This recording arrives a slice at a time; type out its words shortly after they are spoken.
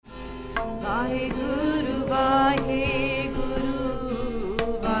ਵਾਹਿਗੁਰੂ ਵਾਹਿਗੁਰੂ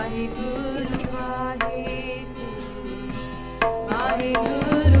ਵਾਹਿਗੁਰੂ ਵਾਹਿਗੁਰੂ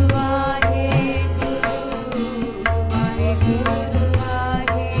ਵਾਹਿਗੁਰੂ ਵਾਹਿਗੁਰੂ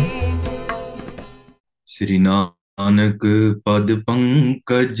ਵਾਹਿਗੁਰੂ। श्री नानक पद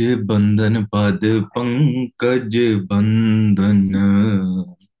पंकज बंदन पद पंकज बंदन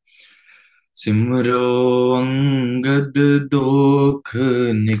सिमरो अंगद दोख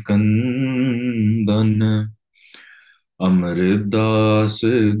निकंदन अमरदास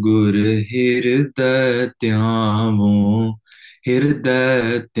गुर हृदय त्यामो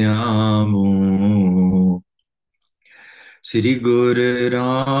हृदय त्यामो श्री गुरु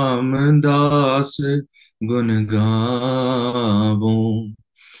रामदास गुण गावो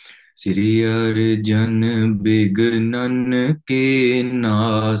श्री अर्जन बिघनन के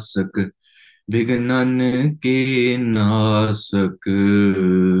नासक बिघनन के नासक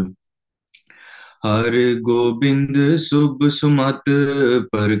हर गोबिंद शुभ सुमत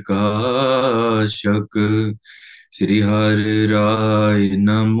प्रकाशक श्री हरि राय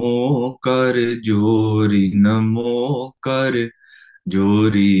नमो कर जोरी नमो कर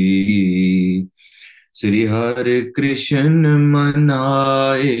जोरी श्री हरि कृष्ण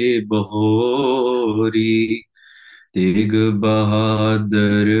मनाए बहोरी तेग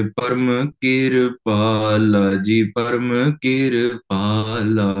बहादुर परम कृपाला जी परम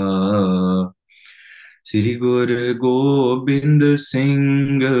कृपाला श्री गुरु गोबिंद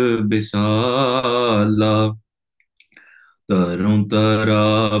सिंह बिसाला तरु तरा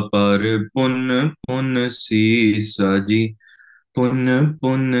पर पुन पुन सीसा जी पुन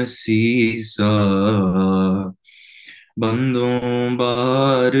पुन सीसा बंदों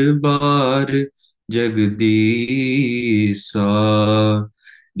बार बार जगदीसा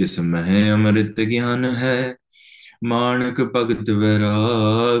जिसमें अमृत ज्ञान है माणक भगत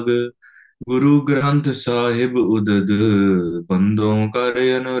वैराग गुरु ग्रंथ साहिब उदद बंदों कर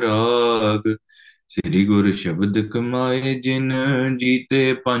अनुराग श्री गुरु शब्द कमाए जिन जीते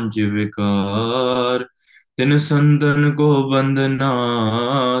पंच विकार तिन संतन को बंदना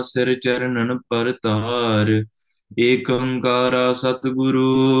सिर चरणन पर तार एक ओंकारा सतगुरु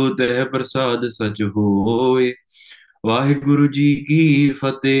तह प्रसाद सच होए वाहिगुरु जी की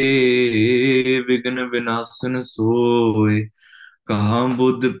फतेह विघ्न विनाशन सोए कहाँ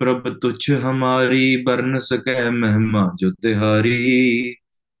बुद्ध प्रभ तुच्छ हमारी बरन सकै महिमा जो तिहारी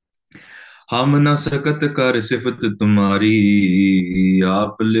हम न सकत कर सिफत तुम्हारी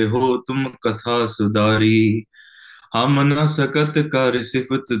आप ले हो तुम कथा सुधारी हम न सकत कर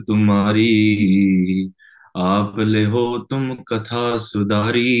सिफत तुम्हारी आप ले हो तुम कथा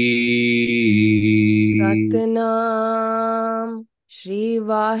सुधारी। सतनाम श्री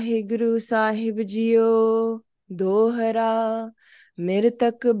वाहिगुरु साहिब जियो दोहरा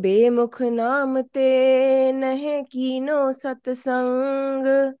मृतक बेमुख नाम ते नहे कीनो सतसंग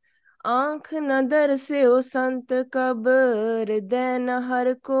आंख न दरसे ओ संत कबर दैन हर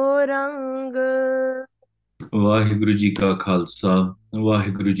को रंग। ਵਾਹਿਗੁਰੂ ਜੀ ਕਾ ਖਾਲਸਾ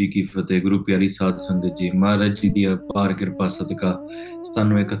ਵਾਹਿਗੁਰੂ ਜੀ ਕੀ ਫਤਿਹ। ਗੁਰੂ ਪਿਆਰੀ ਸਾਧ ਸੰਗਤ ਜੀ, ਮਹਾਰਾਜ ਜੀ ਦੀ ਅਪਾਰ ਕਿਰਪਾ ਸਦਕਾ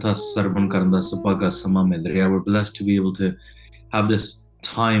ਸਾਨੂੰ ਇਹ ਕਥਾ ਸਰਵਣ ਕਰਨ ਦਾ ਸੁਭਾਗਾ ਸਮਾਂ ਮਿਲ ਰਿਹਾ। We're blessed to be able to have this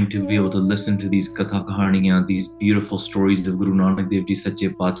time to be able to listen to these katha kahaniyan, these beautiful stories of Guru Nanak Dev Ji Sache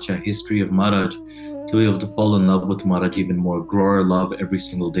Paatshah, history of Maharaj, to be able to fall in love with Maharaj even more, grow our love every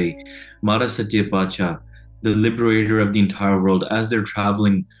single day. Maharaj Sache Paatshah, the liberator of the entire world, as they're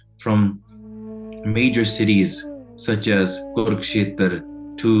traveling from major cities such as Kurukshetra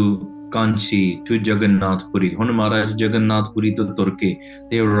to Kanchi to Jagannath Puri. Hun Maharaj Jagannath Puri to Turke,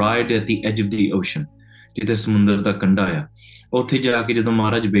 they arrived at the edge of the ocean. ਜਿੱਥੇ ਸਮੁੰਦਰ ਦਾ ਕੰਢਾ ਆ, ਉੱਥੇ ਜਾ ਕੇ ਜਦੋਂ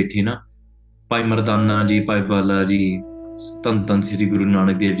ਮਹਾਰਾਜ ਬੈਠੇ ਨਾ, ਭਾਈ ਮਰਦਾਨਾ ਜੀ, ਭਾਈ ਬਾਲਾ ਜੀ, ਧੰਨ ਧੰਨ ਸ੍ਰੀ ਗੁਰੂ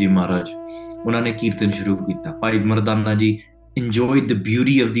ਨਾਨਕ ਦੇਵ ਜੀ ਮਹਾਰਾਜ, ਉਹਨਾਂ ਨੇ ਕੀਰਤਨ ਸ਼ੁਰੂ ਕੀਤਾ। ਭਾਈ Mardana ji enjoyed the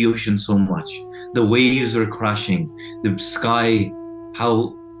beauty of the ocean so much. The waves were crashing, the sky, how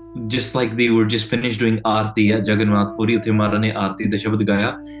just like they were just finished doing aarti at Jagannath Puri, uthe Maharaj ne aarti da shabad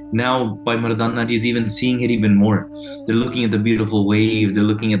gaya. Now Bhai Mardana ji is even seeing it even more. They're looking at the beautiful waves, they're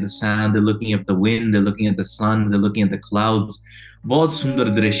looking at the sand, they're looking at the wind, they're looking at the sun, they're looking at the clouds. Bahut sundar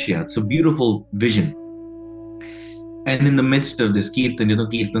drishya, it's a beautiful vision. And in the midst of this kirtan,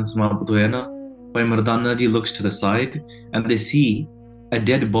 kirtan samapt hoya na, Bhai Mardana ji looks to the side and they see a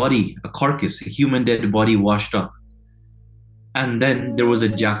dead body, a carcass, a human dead body washed up. And then there was a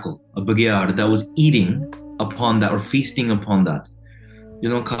jackal, a bagyard, that was eating upon that or feasting upon that.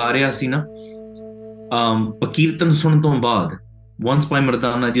 Kha ਰਿਹਾ ਸੀ ਨਾ। Pakirtan sun ਤੋਂ ਬਾਅਦ, once Bhai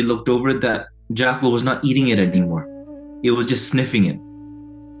Mardana ji looked over, that jackal was not eating it anymore. It was just sniffing it.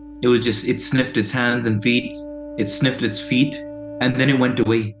 It sniffed its hands and feet, it sniffed its feet, and then it went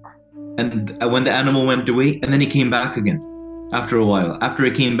away. And when the animal went away, and then it came back again after a while. After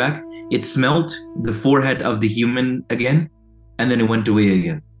it came back, it smelt the forehead of the human again, and then it went away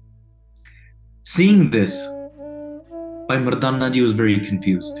again. Seeing this, Bhai Mardana ji was very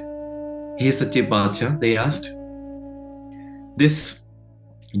confused. Hey Sache Pacha, they asked, this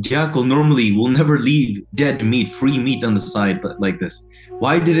jackal normally will never leave dead meat, free meat on the side like this.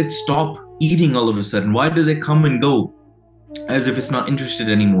 Why did it stop eating all of a sudden? Why does it come and go as if it's not interested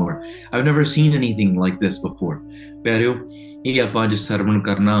anymore? I've never seen anything like this before. Pyareo, ye aapa just sarvan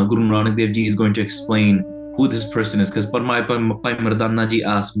karna. Guru Nanak Dev Ji is going to explain who this person is, because Bhai Mardana Ji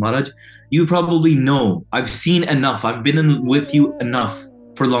asked, Maharaj, you probably know, I've seen enough, I've been with you enough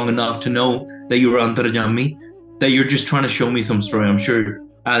for long enough to know that you are Antarjami, that you're just trying to show me some story. I'm sure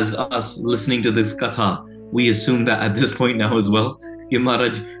as us listening to this katha, we assume that at this point now as well. Yeah,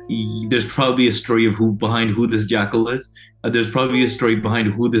 Maharaj, there's probably a story of behind who this jackal is. There's probably a story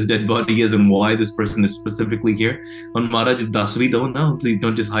behind who this dead body is and why this person is specifically here. And Maharaj, dasvi don't know. Please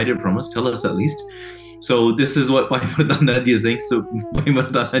don't just hide it from us. Tell us at least. So this is what Bhai Mardana Ji is saying. So Bhai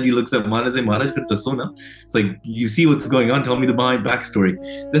Mardana Ji looks at Maharaj and says, Maharaj, fir taso na. It's like, you see what's going on. Tell me the backstory.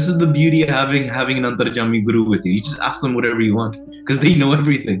 This is the beauty of having an Antarjami Guru with you. You just ask them whatever you want because they know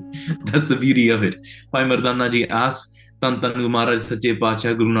everything. That's the beauty of it. Bhai Mardana Ji asks, Tan Tan Maharaj Sache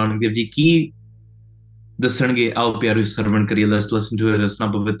Pacha Guru Nanak Dev Ji ki ਦੱਸਣਗੇ ਆਓ ਪਿਆਰੇ ਸਰਵਣ ਕਰੀਏ let's listen to it ਰਸਨਾ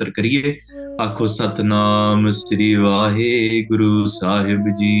ਪਵਿੱਤਰ ਕਰੀਏ ਆਖੋ ਸਤਨਾਮ ਸ੍ਰੀ ਵਾਹਿਗੁਰੂ ਸਾਹਿਬ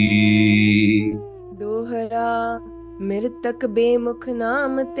ਜੀ दोहरा मृतक बेमुख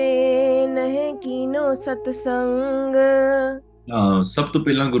नाम ते नह कीनो सतसंग ਸਭ ਤੋਂ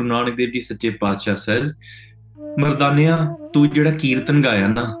ਪਹਿਲਾਂ ਗੁਰੂ ਨਾਨਕ ਦੇਵ ਜੀ ਸੱਚੇ ਪਾਤਸ਼ਾਹ says ਮਰਦਾਨਿਆ ਤੂੰ ਜਿਹੜਾ ਕੀਰਤਨ ਗਾਇਆ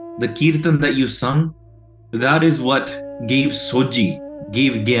ਨਾ the kirtan that you sung that is what gave soji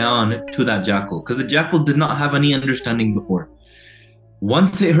gave gyan to that jackal because the jackal did not have any understanding before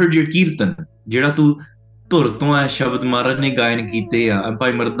once it heard your kirtan ਜਿਹੜਾ ਤੂੰ ਧੁਰ ਤੋਂ ਆ ਸ਼ਬਦ ਮਹਾਰਾਜ ਨੇ ਗਾਇਨ ਕੀਤੇ ਆ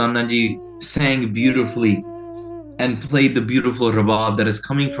ਭਾਈ Mardana ji sang beautifully and played the beautiful rabab that is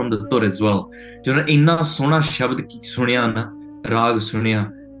coming from the tur as well ਜਦੋਂ ਇੰਨਾ ਸੋਹਣਾ ਸ਼ਬਦ ਸੁਣਿਆ ਨਾ ਰਾਗ ਸੁਣਿਆ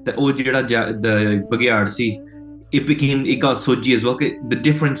ਤੇ ਉਹ ਜਿਹੜਾ ਬਗਿਆੜ ਸੀ it got soji as well the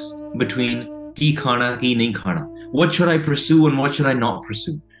difference between ਕੀ ਖਾਣਾ ਕੀ ਨਹੀਂ ਖਾਣਾ what should I pursue and what should I not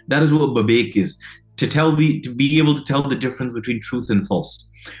pursue that is what babek is to be able to tell the difference between truth and false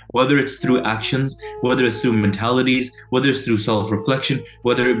whether it's through actions whether it's through mentalities whether it's through self-reflection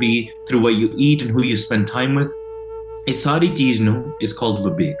whether it be through what you eat and who you spend time with ਇਹ ਸਾਰੀ ਚੀਜ਼ ਨੂੰ is called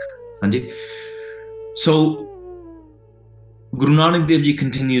babek ਹਾਂਜੀ so Guru Nanak Dev Ji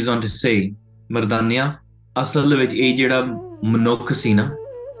continues on to say ਮਰਦਾਨਿਆ ਅਸਲ ਵਿੱਚ ਇਹ ਜਿਹੜਾ ਮਨੁੱਖ ਸੀ ਨਾ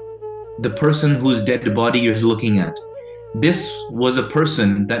the person whose dead body you're looking at this was a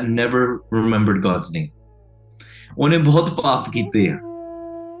person that never remembered God's name ਉਹਨੇ ਬਹੁਤ ਪਾਪ ਕੀਤੇ ਆ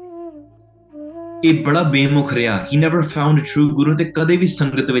ਇਹ ਬੜਾ ਬੇਮੁਖ ਰਿਹਾ he never found a true guru ਤੇ ਕਦੇ ਵੀ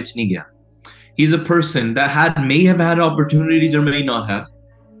ਸੰਗਤ ਵਿੱਚ ਨਹੀਂ ਗਿਆ he's a person that may have had opportunities or may not have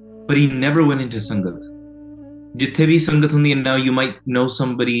but he never went into sangat ਜਿੱਥੇ ਵੀ ਸੰਗਤ ਹੁੰਦੀ and now you might know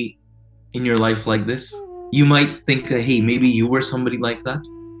somebody in your life like this you might think that hey maybe you were somebody like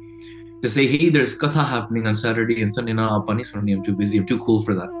that to say hey there's katha happening on Saturday and Sunday no I'm too busy I'm too cool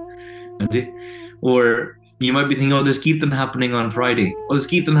for that or you might be thinking oh there's kirtan happening on Friday oh there's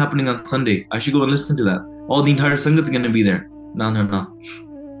kirtan happening on Sunday I should go and listen to that all the entire sangat's going to be there no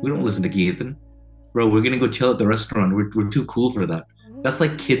we don't listen to kirtan bro we're going to go chill at the restaurant we're too cool for that that's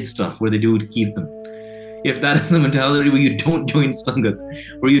like kid stuff where they do kirtan if that is the mentality where you don't join sangat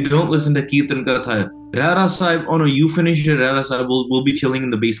where you don't listen to kirtan katha Rara Sahib oh no you finish it Rara Sahib we'll be chilling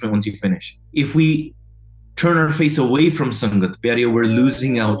in the basement once you finish if we turn our face away from sangat pyareo we're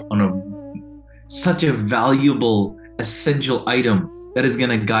losing out on such a valuable essential item that is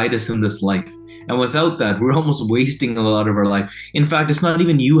going to guide us in this life and without that we're almost wasting a lot of our life in fact it's not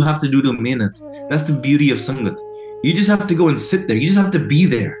even you have to do the minute that's the beauty of sangat you just have to go and sit there you just have to be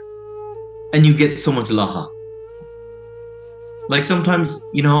there and you get so much laha like sometimes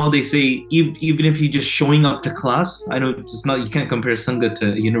you know how they say even if you're just showing up to class I know it's not you can't compare sangat to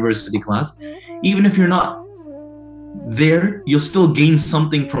university class even if you're not there you'll still gain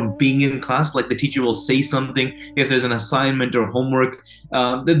something from being in class like the teacher will say something if there's an assignment or homework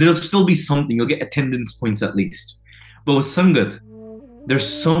there'll still be something you'll get attendance points at least but with sangat there's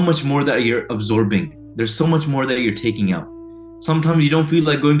so much more that you're absorbing there's so much more that you're taking out sometimes you don't feel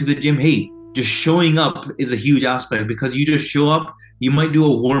like going to the gym hey just showing up is a huge aspect because you just show up you might do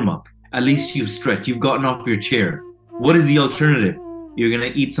a warm-up at least you've stretched you've gotten off your chair what is the alternative you're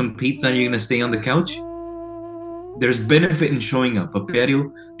gonna eat some pizza and you're gonna stay on the couch there's benefit in showing up but pyareo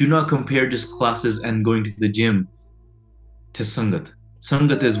do not compare just classes and going to the gym to sangat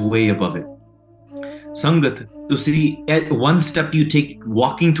Sangat is way above it. Sangat, to see at one step you take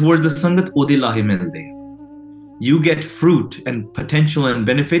walking towards the Sangat, ode lahe milde. You get fruit and potential and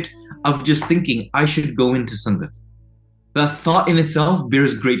benefit of just thinking, I should go into Sangat. That thought in itself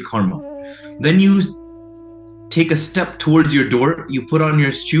bears great karma. Then you take a step towards your door, you put on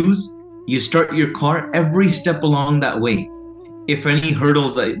your shoes, you start your car, every step along that way. If any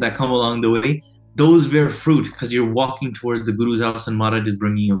hurdles that come along the way, those bear fruit because you're walking towards the Guru's house and Maharaj is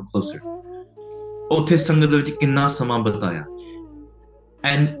bringing you closer. Othe Sangat de vich kinna sama bataya.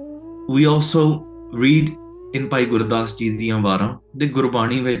 And we also read in Bhai Gurdas ji ਦੀਆਂ ਵਾਰਾਂ ਦੇ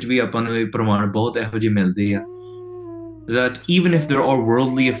ਗੁਰਬਾਣੀ ਵਿੱਚ ਵੀ ਆਪਾਂ ਨੂੰ ਇਹ ਪ੍ਰਮਾਣ ਬਹੁਤ ਇਹੋ ਜਿਹੇ ਮਿਲਦੇ ਆ that even if there are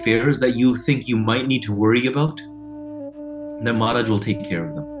worldly affairs that you think you might need to worry about, then Maharaj will take care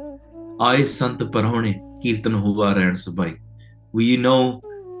of them. Aye Sant Parhone Kirtan Huwa Rain Sabai. We know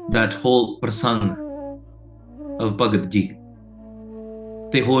that whole prasang of Bhagat ji.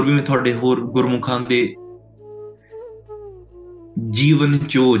 ਤੇ ਹੋਰ ਵੀ ਮੈਂ ਤੁਹਾਡੇ ਹੋਰ ਗੁਰਮੁਖਾਂ ਦੇ ਜੀਵਨ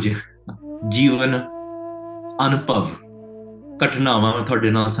ਚੋਜ ਜੀਵਨ ਅਨੁਭਵ ਘਟਨਾਵਾਂ ਮੈਂ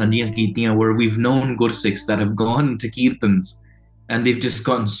ਤੁਹਾਡੇ ਨਾਲ ਸਾਂਝੀਆਂ ਕੀਤੀਆਂ where we've known Gursikhs that have gone to Kirtans and they've just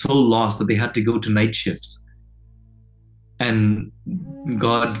gotten so lost that they had to go to night shifts. And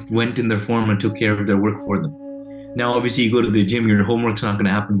God went in their form and took care of their work for them. Now, obviously, you go to the gym, your homework's not going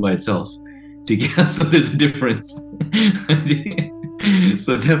to happen by itself. So there's a difference.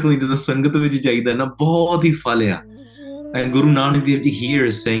 So definitely to the Sangat vich jaida na bahut hi phal a. And Guru Nanak Dev Ji here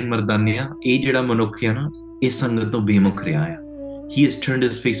is saying, Mardanya, eh jehda manukh hai na, is Sangat to bemukh reha hai. He has turned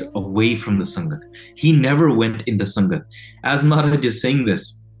his face away from the Sangat. He never went into Sangat. As Maharaj is saying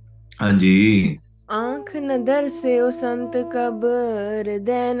this, Anji. आँख न दर से ओ संत कब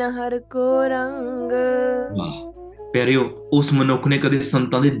हृदय न हर को रंग ਪਿਆਰਿਓ ਉਸ ਮਨੁੱਖ ਨੇ ਕਦੇ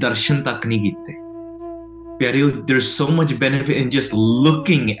ਸੰਤਾਂ ਦੇ ਦਰਸ਼ਨ ਤੱਕ ਨਹੀਂ ਕੀਤੇ ਪਿਆਰਿਓ there's so much benefit in just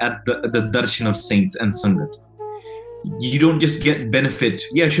looking at the darshan of saints and sangat. You don't just get benefit.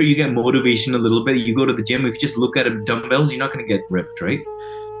 Yeah, sure, you get motivation a little bit. You go to the gym, if you just look at dumbbells, you're not going to get ripped, right?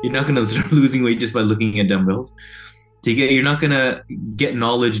 You're not going to start losing weight just by looking at dumbbells. You're not going to get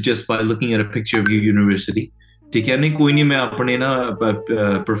knowledge just by looking at a picture of your university. ठीक है नहीं कोई नहीं मैं अपने ना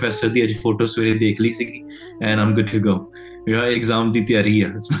professor दी अज photo सवेरे देख ली सीगी and I'm good to go. Exam दी तैयारी है.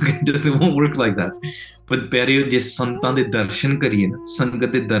 It's not going to, it won't work like that. But प्यारे जे संतां दे दर्शन करिए ना संगत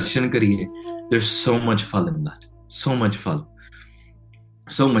दे दर्शन करिए, there's so much fun in that. So much fun.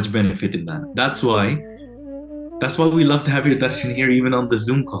 So much benefit in that. That's why we love to have your darshan here even on the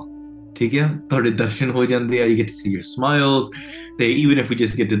Zoom call. ठीक है थोड़े दर्शन हो जाते हैं, you get to see your smiles. They even if we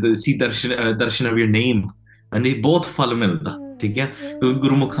just get to see darshan of your name, and they both फल मिलता. ठीक है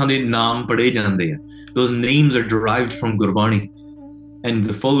गुरुमुखां दे नाम पढ़े जाते हैं. Those names are derived from Gurbani. And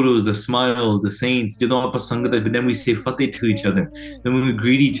the photos, the smiles, the saints, then we say fateh to each other, then we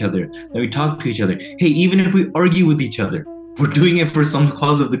greet each other, then we talk to each other. Hey, even if we argue with each other, we're doing it for some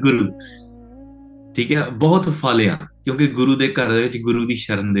cause of the Guru. ठीक है बहुत फल आ क्योंकि गुरु दे घर दे विच गुरु दी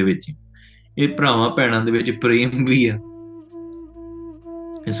शरण दे विच ਇਹ ਭਰਾਵਾਂ ਭੈਣਾਂ ਦੇ ਵਿੱਚ ਪ੍ਰੇਮ ਵੀ ਆ.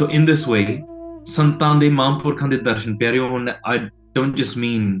 And so in this way ਸੰਤਾਂ ਦੇ ਮਹਾਂਪੁਰਖਾਂ ਦੇ ਦਰਸ਼ਨ ਪਿਆਰਿਓ I don't just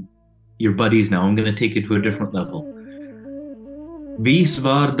mean your buddies now, I'm going to take it to a different level. 20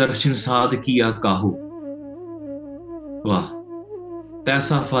 बार दर्शन साध किया काहू वाह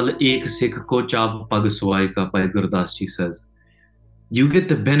तैसा फल एक सिख को चाप पग सुआए का. Bhai Gurdas ji says you get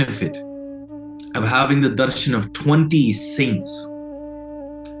the benefit of having the darshan of 20 saints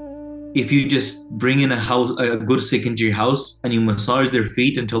if you just bring in a good Sikh into your house and you massage their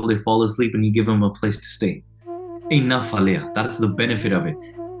feet until they fall asleep and you give them a place to stay. Enough alaya. That's the benefit of it.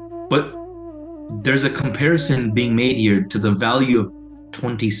 But there's a comparison being made here to the value of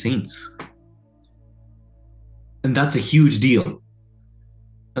 20 saints. And that's a huge deal.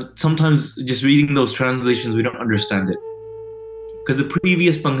 Sometimes just reading those translations, we don't understand it. Because the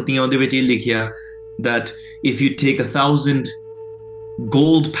previous panktiyan de vich likhya that if you take 1,000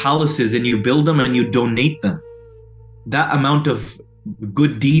 gold palaces and you build them and you donate them, that amount of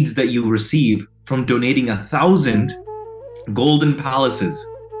good deeds that you receive from donating 1,000 golden palaces,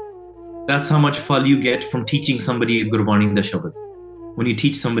 that's how much fal you get from teaching somebody Gurbani da Shabad. When you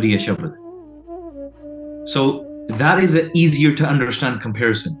teach somebody a Shabad. So that is an easier to understand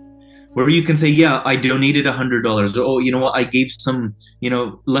comparison. Where you can say, yeah, I donated $100. Oh, you know what? I gave some,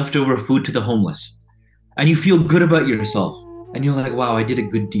 leftover food to the homeless. And you feel good about yourself. And you're like, wow, I did a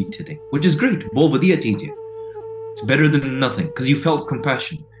good deed today. Which is great. It's better than nothing. Because you felt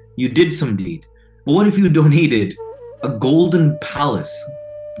compassion. You did some deed. But what if you donated a golden palace?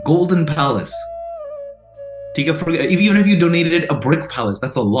 Golden palace. Even if you donated a brick palace,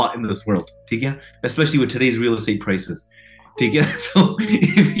 that's a lot in this world. Especially with today's real estate prices. ठीक है? So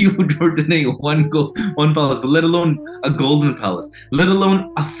if you were to name one palace, but let alone a golden palace, let alone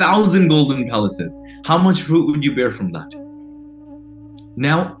 1,000 golden palaces, how much fruit would you bear from that?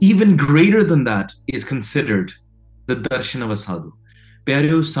 Now, even greater than that is considered the darshan of a sadhu.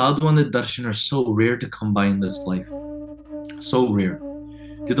 Pyareo, sadhu and the darshan are so rare to come by in this life. So rare.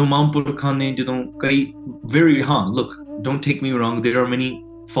 ਜਦੋਂ ਮਹਾਂਪੁਰਖਾਂ ਨੇ ਜਦੋਂ ਕਈ very look, don't take me wrong, there are many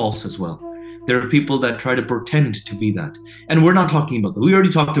false as well. There are people that try to pretend to be that, and we're not talking about that. We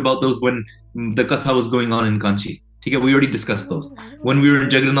already talked about those when the katha was going on in Kanchi. Okay, we already discussed those. When we were in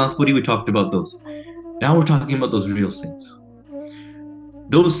Jagannath Puri, we talked about those. Now we're talking about those real saints,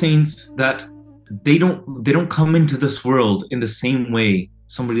 those saints that they don't come into this world in the same way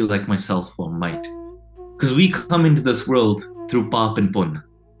somebody like myself might, because we come into this world through pap and punna.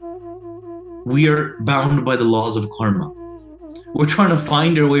 We are bound by the laws of karma. We're trying to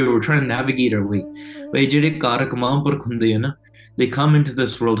find our way, we're trying to navigate our way. They come into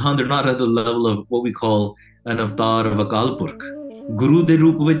this world, they're not at the level of what we call an avatar of a Kalpurk. Guru de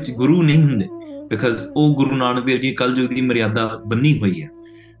roop vich Guru nahi hunde, because oh Guru Nanak Dev Ji Kal Yug di maryada banni hui hai.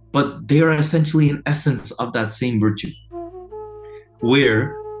 But they are essentially an essence of that same virtue,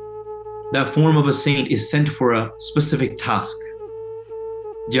 where that form of a saint is sent for a specific task.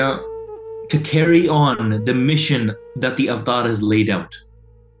 To carry on the mission that the avatar has laid out.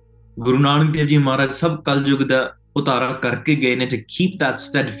 Guru Nanak Dev Ji Maharaj sab Kal Yug da utara karke gaye ne to keep that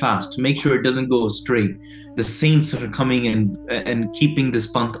steadfast, to make sure it doesn't go astray. The saints are coming and keeping this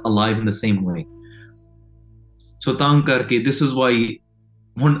panth alive in the same way. So tang karke, this is why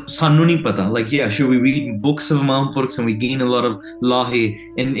sanu nahi pata, like yeah, sure, we read books of Mahampurkhs and we gain a lot of lahe,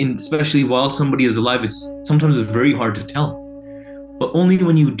 and especially while somebody is alive, it's sometimes very hard to tell. But only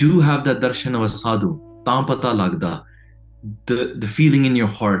when you do have that darshan of a sadhu, taan pata lagda, the feeling in your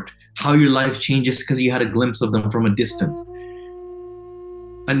heart, how your life changes because you had a glimpse of them from a distance.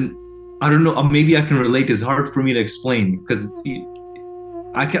 And I don't know, maybe I can relate. It's hard for me to explain because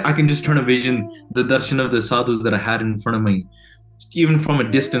I can just turn a vision, the darshan of the sadhus that I had in front of me, even from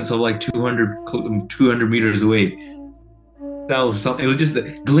a distance of like 200 meters away. That was something. It was just a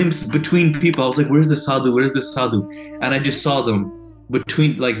glimpse between people. I was like, where's the sadhu? Where's the sadhu? And I just saw them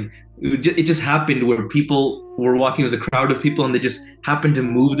between, like, it just happened where people were walking. It was a crowd of people and they just happened to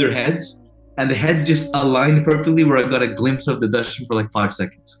move their heads, and the heads just aligned perfectly where I got a glimpse of the darshan for like 5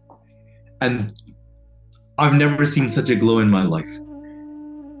 seconds. And I've never seen such a glow in my life.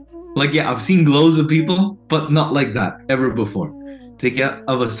 Like, yeah, I've seen glows of people, but not like that ever before. Take care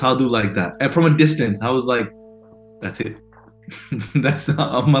of a sadhu like that. And from a distance, I was like, that's it. That's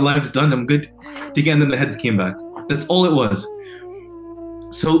my life's done. I'm good. And then the heads came back. That's all it was.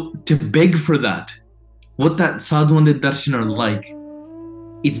 So to beg for that, what that sadhu and the darshan are like,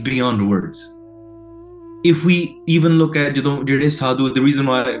 it's beyond words. If we even look at jede sadhu, the reason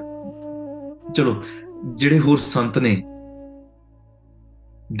why chalo jede hor sant ne,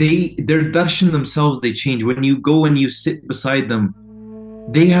 their darshan themselves, they change. When you go and you sit beside them,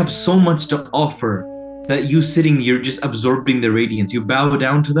 they have so much to offer that you sitting, you're just absorbing their radiance. You bow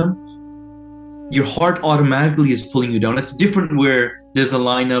down to them, your heart automatically is pulling you down. It's different where there's a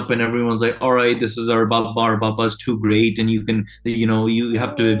lineup and everyone's like, all right, this is our Baba's too great, and you can, you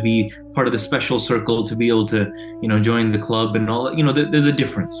have to be part of the special circle to be able to, join the club and all that. There's a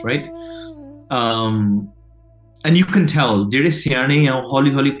difference, right? And you can tell ਜਿਹੜੇ ਸਿਆਣੇ ਆ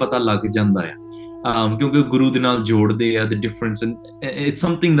ਹੌਲੀ ਹੌਲੀ ਪਤਾ ਲੱਗ ਜਾਂਦਾ ਹੈ, ਕਿਉਂਕਿ ਗੁਰੂ ਦੇ ਨਾਲ ਜੋੜਦੇ ਆ, the difference. And it's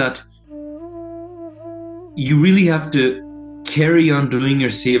something that you really have to carry on doing your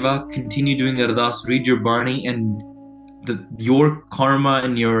seva, continue doing ardas, read your bani, and your karma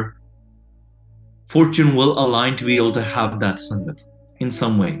and your fortune will align to be able to have that sangat in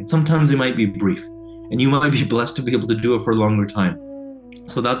some way. Sometimes it might be brief, and you might be blessed to be able to do it for a longer time.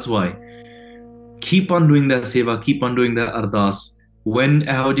 So that's why keep on doing that seva, keep on doing that ardas. When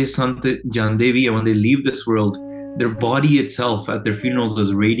Ahoje Sant Jandevi, when they leave this world, their body itself at their funerals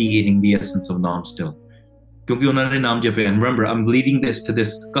is radiating the essence of Naam still. And remember, I'm leading this to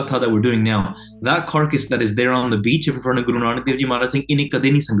this katha that we're doing now. That carcass that is there on the beach in front of Guru Nanak Dev Ji Maharaj Singh, inne kade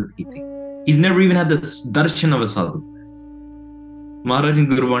nahi sangat kiti. He's never even had the darshan of a sadhu. Maharaj in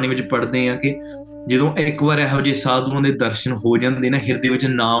Gurbani ਵਿੱਚ ਪੜ੍ਹਦੇ ਆ ਕਿ ਜਦੋਂ ਇੱਕ ਵਾਰ ਇਹੋ ਜਿਹੇ ਸਾਧੂਆਂ ਦੇ ਦਰਸ਼ਨ ਹੋ ਜਾਂਦੇ ਨਾ, ਹਿਰਦੇ ਵਿੱਚ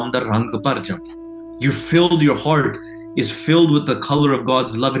ਨਾਮ ਦਾ ਰੰਗ ਭਰ ਜਾਂਦਾ. You're filled, your heart is filled with the color of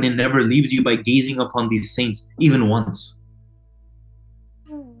God's love, and it never leaves you by gazing upon these saints even once.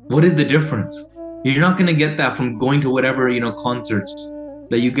 What is the difference? You're not going to get that from going to whatever, concerts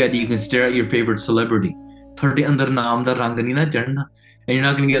that you get. You can stare at your favorite celebrity. And you're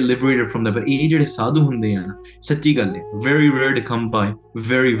not going to get liberated from that. But sadhu hunde na, sachi gal hai, very rare to come by.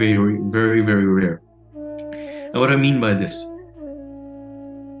 Very, very, very, very rare. And what I mean by this,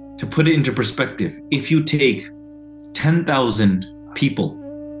 to put it into perspective, if you take 10,000 people,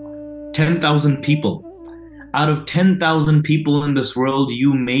 10,000 people, out of 10,000 people in this world,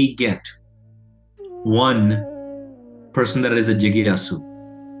 you may get one person that is a jigyasu.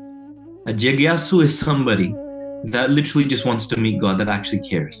 A jigyasu is somebody that literally just wants to meet God, that actually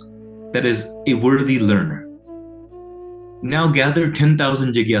cares, that is a worthy learner. Now gather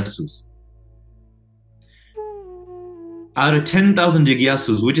 10,000 jigyasus. Out of 10,000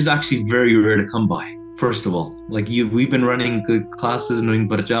 jigyasus, which is actually very rare to come by, first of all, like we've been running classes and doing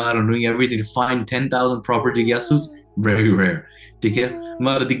parchar and doing everything to find 10,000 proper jigyasus, very rare.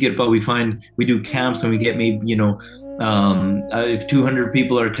 We find, we do camps and we get maybe, if 200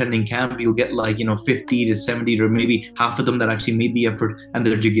 people are attending camp, you'll get like, 50 to 70 or maybe half of them that actually made the effort, and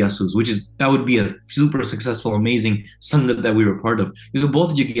they're jigyasus, that would be a super successful, amazing sangat that we were part of. You know,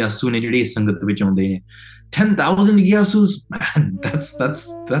 both jigyasu ne jehde sangat vich aunde ne, 10,000 jigyasus, man,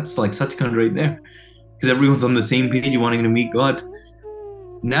 that's like such kind right there, because everyone's on the same page, wanting to meet God.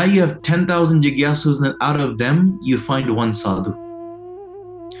 Now you have 10,000 jigyasus, and out of them you find one sadhu.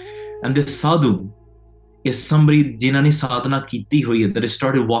 And this sadhu is somebody jinane sadhana kiti hui hai, that has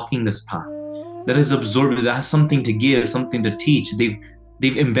started walking this path, that has absorbed it, that has something to give, something to teach.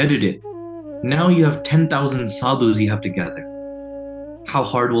 They've embedded it. Now you have 10,000 sadhus you have to gather. How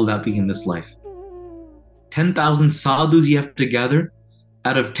hard will that be in this life? 10,000 sadhus you have to gather.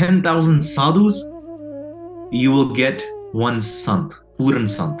 Out of 10,000 sadhus, you will get one sant, Puran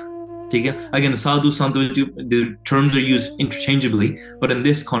sant. Again, sadhu, sant, the terms are used interchangeably, but in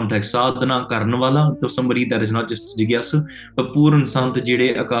this context, sadhana karna wala, so somebody that is not just jigyasu, but Puran sant,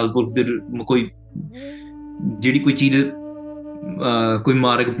 jehde akal purkh de koi jehdi koi cheez koi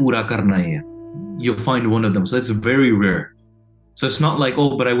marg pura karna hai, you'll find one of them. So it's very rare. So it's not like,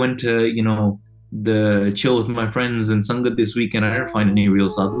 oh, but I went to, the chill with my friends in Sangat this week and I didn't find any real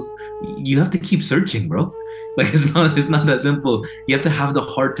sadhus. You have to keep searching, bro. Like it's not that simple. You have to have the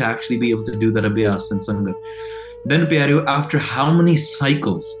heart to actually be able to do that abhyas in Sangat. Then pyareo, after how many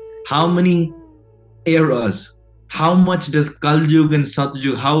cycles, how many eras, how much does Kaljug and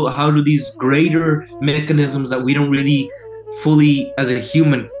Satyug, how do these greater mechanisms that we don't really fully as a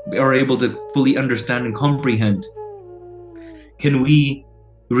human are able to fully understand and comprehend, can we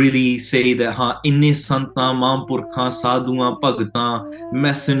really say that inne santa mahampurkha sadhuan bhagtan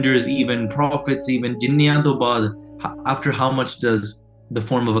messengers, even prophets, even jinniyan to baad, after how much does the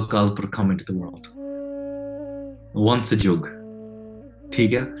form of a kalpur come into the world? Once a jug,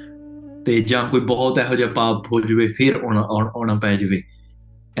 ठीक है, ਤੇ ਜਾਂ ਕੋਈ ਬਹੁਤ ਇਹੋ ਜਿਹਾ ਪਾਪ ਹੋ ਜਾਵੇ ਫਿਰ ਆਉਣਾ ਪੈ ਜਾਵੇ,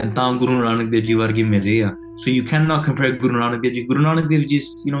 and ਤਾਂ Guru Nanak Dev Ji ਵਰਗੇ ਮਿਲੇ ਆ. So you cannot compare Guru Nanak Dev Ji. Guru Nanak Dev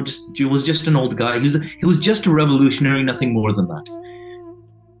Ji was just an old guy. He was just a revolutionary, nothing more than that.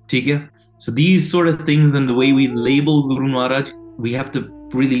 So these sort of things, then the way we label Guru Maharaj, we have to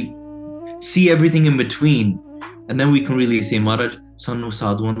really see everything in between, and then we can really say, Maharaj, sanu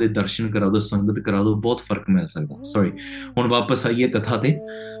sadhuan de darshan kara do, sangat kara do, bahut fark mil sakda. Sorry, hun wapas aaiye katha te.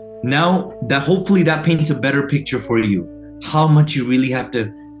 Now that hopefully that paints a better picture for you, how much you really have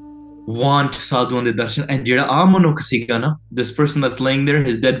to want sadhuan de darshan. And jehda aam manukh siga na, this person that's laying there,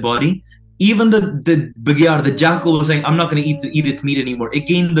 his dead body, even the Bagyar, the jackal, was saying, I'm not going to eat its meat anymore. It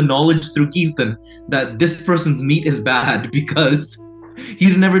gained the knowledge through Kirtan that this person's meat is bad because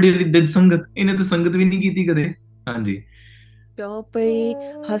he never did Sangat. Inne the Sangat bhi nahi kiti kade. Hanji. क्यों पई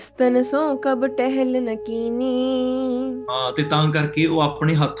हस्तन सो कब टहल न कीनी. हाँ, ते तां करके वो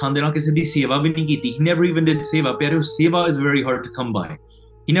अपने हत्थां दे नाल किसी दी सेवा भी नहीं कीती. He never even did seva. प्यारे, seva is very hard to come by.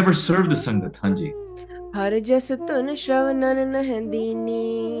 He never served the Sangat. Hanji. हर जस तुन Shravanan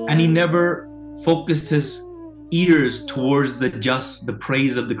नहदीनी. And he never focused his ears towards the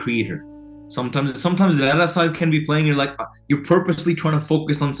praise of the Creator. Sometimes Rara Sahib can be playing, you're like, you're purposely trying to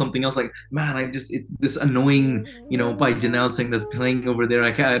focus on something else, like, man, this annoying, by Janelle Singh that's playing over there,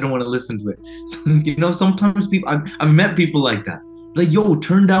 I don't want to listen to it. So, sometimes people, I've met people like that, like, yo,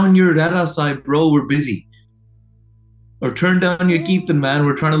 turn down your Rara Sahib, bro, we're busy. Or turn down your Kirtan, man,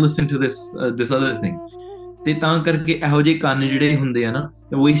 we're trying to listen to this other thing. ਤੇ ਤਾਂ ਕਰਕੇ ਇਹੋ ਜਿਹੇ ਕੰਨ ਜਿਹੜੇ ਹੁੰਦੇ ਆ ਨਾ,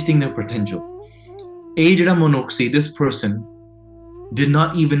 wasting their potential. ਇਹ ਜਿਹੜਾ ਮਨੁੱਖ ਸੀ, this person did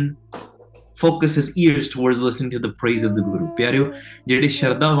not even focus his ears towards listening to the praise of the Guru. ਪਿਆਰਿਓ, ਜਿਹੜੇ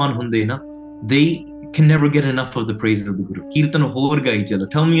ਸ਼ਰਧਾਵਾਨ ਹੁੰਦੇ ਨਾ, they can never get enough of the praise of the Guru. Kirtan ਹੋਰ ਗਾਈ ਚਲੋ,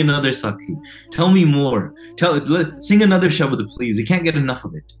 tell me another sakhi, tell me more, sing another shabad please, you can't get enough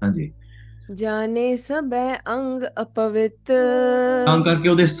of it. ਹਾਂਜੀ. जाने सब अंग अपवित्र. ਤਾਂ ਕਰਕੇ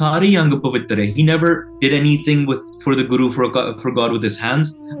ਉਹਦੇ ਸਾਰੇ ਹੀ ਅੰਗ ਪਵਿੱਤਰ ਹੈ. He never did anything for the Guru, for God with his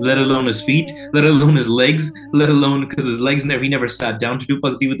hands, let alone his feet, let alone his legs, let alone because his legs never, he never sat down to do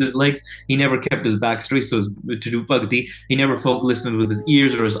bhakti with his legs. He never kept his back straight to do bhakti. He never listened with his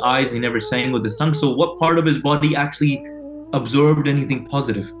ears or his eyes. He never sang with his tongue. So what part of his body actually absorbed anything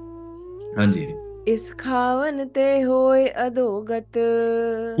positive? Anji. इस खावन ते होए अधोगत.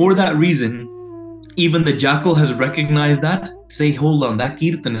 For that reason, even the jackal has recognized that. Say, hold on, that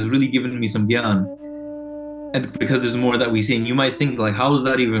kirtan has really given me some gyan. And because there's more that we see, and you might think, like, how is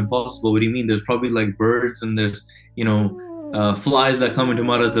that even possible? What do you mean? There's probably like birds and there's, flies that come into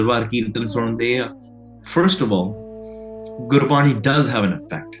Mara Darbar Kirtan Sorandaya. First of all, Gurbani does have an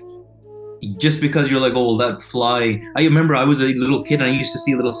effect. Just because you're like, oh, well, that fly. I remember I was a little kid and I used to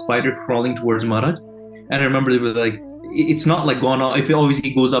see a little spider crawling towards Maharaj. And I remember they were like, it's not like going on. If it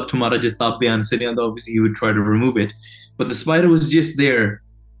obviously goes up to Maharaj, just and sitting on the, obviously you would try to remove it. But the spider was just there.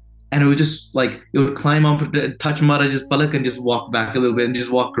 And it was just like, it would climb up, touch Maharaj's palak and just walk back a little bit and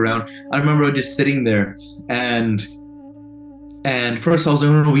just walk around. I remember just sitting there and first I was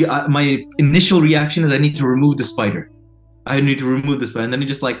like, my initial reaction is I need to remove the spider. I need to remove the spider. And then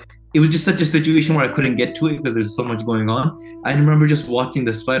it was just such a situation where I couldn't get to it because there's so much going on. I remember just watching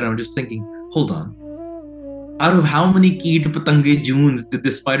the spider and I'm just thinking, hold on. Out of how many Keet Patange Junes did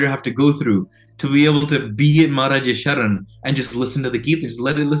this spider have to go through to be able to be in Maharaj Sharan and just listen to the Kirtan? Just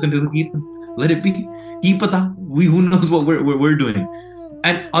let it listen to the Kirtan. Let it be. Ki pata. Who knows what we're doing?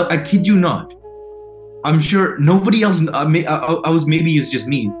 And I kid you not. I'm sure nobody else. I was, maybe it's just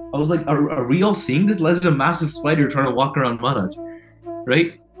me. I was like, are we all seeing this? There's a massive spider trying to walk around Maharaj,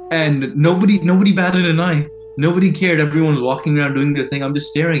 right? And nobody batted an eye. Nobody cared. Everyone was walking around doing their thing. I'm just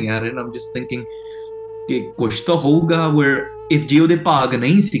staring at it and I'm just thinking, kuch to hoga, where if Jio de Pag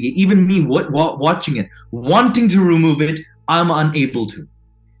nahi sige, even me watching it, wanting to remove it, I'm unable to.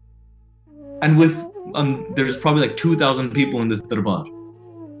 And with there's probably like 2,000 people in this darbar,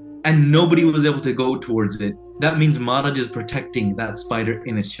 and nobody was able to go towards it. That means Maharaj is protecting that spider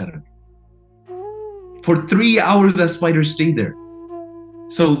in his charan. For 3 hours, that spider stayed there.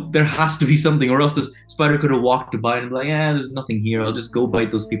 So there has to be something, or else the spider could have walked by and be like, there's nothing here. I'll just go bite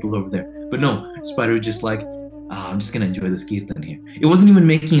those people over there. But no, spider was just like, I'm just going to enjoy this kirtan here. It wasn't even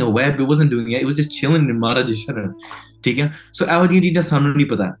making a web. It wasn't doing it. It was just chilling in Maharaj's sharan. So,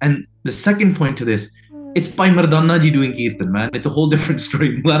 and the second point to this, it's Bhai Mardana ji doing kirtan, man. It's a whole different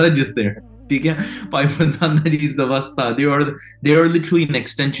story. Maharaj is there. Bhai Mardana ji's avastha. They are literally an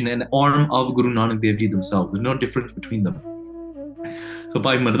extension, an arm of Guru Nanak Dev Ji themselves. There's no difference between them. So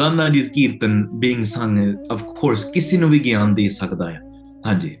Bhai Mardana ji's kirtan being sung, of course, kisi nu bhi gyan de sakda hai.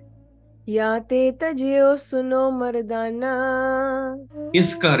 Hanji. या ते तजियो सुनो मर्दाना.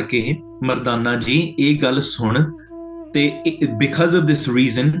 इस करके मर्दाना जी ये गल सुन ते because of this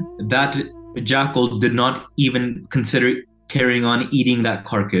reason that jackal did not even consider carrying on eating that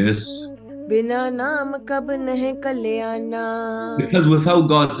carcass. बिना नाम कब नहीं कल्याणा. Because without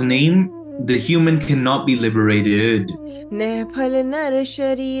God's name, the human cannot be liberated. निफल नर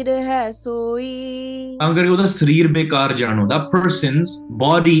शरीर है सोई. अगर ਉਹਦਾ शरीर बेकार जानो, that person's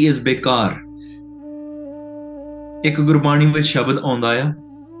body is बेकार. एक गुरबाणी ਵਿੱਚ शब्द ਆਉਂਦਾ ਆ,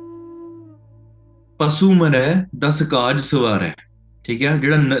 ਪਸ਼ੂ ਮਰੈ 10 ਕਾਜ ਸਵਾਰੈ. ਠੀਕ ਹੈ,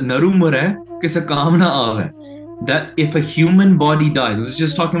 ਜਿਹੜਾ ਨਰੂ ਮਰੈ ਕਿਸੇ ਕਾਮ ਨਾ ਆਵੈ. That if a human body dies, it's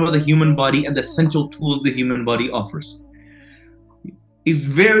just talking about the human body and the essential tools the human body offers. It's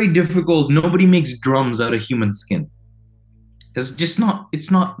very difficult. Nobody makes drums out of human skin. It's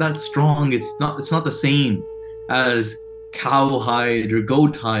not that strong. It's not the same as cow hide or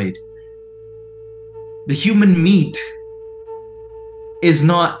goat hide. The human meat is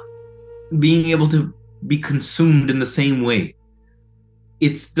not being able to be consumed in the same way.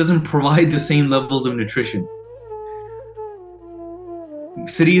 It doesn't provide the same levels of nutrition.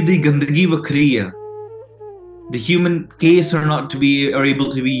 Sarir di gandagi vakri hai. The human case are able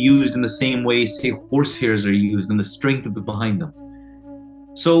to be used in the same way, say, horse hairs are used, and the strength of behind them.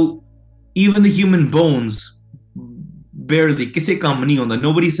 So even the human bones barely, kise kaam nahi honda.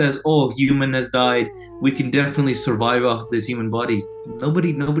 Nobody says, oh, human has died, we can definitely survive off this human body.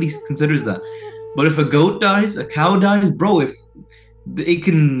 Nobody considers that. But if a goat dies, a cow dies, bro, if it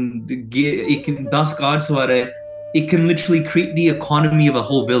can das kaaj sware, it can literally create the economy of a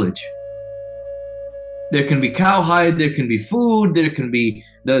whole village. There can be cowhide, there can be food, there can be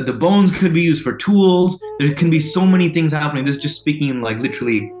the bones could be used for tools. There can be so many things happening. This is just speaking in like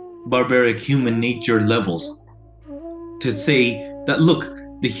literally barbaric human nature levels. To say that, look,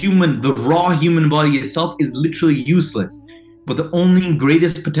 the raw human body itself is literally useless. but the only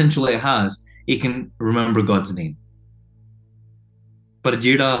greatest potential it has, it can remember God's name. But a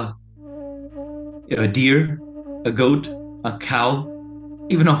deer, a goat, a cow,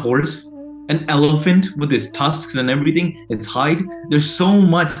 even a horse, an elephant with its tusks and everything, its hide, there's so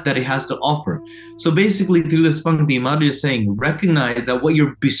much that it has to offer. So basically, through this Pankti, Madhya is saying, recognize that what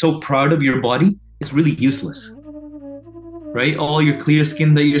you're so proud of your body is really useless. Right? All your clear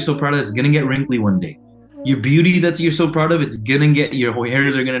skin that you're so proud of is gonna get wrinkly one day. Your beauty that you're so proud of, it's gonna get, your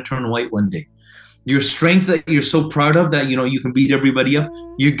hairs are gonna turn white one day. Your strength that you're so proud of that you can beat everybody up,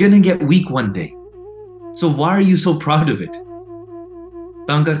 you're gonna get weak one day. So why are you so proud of it?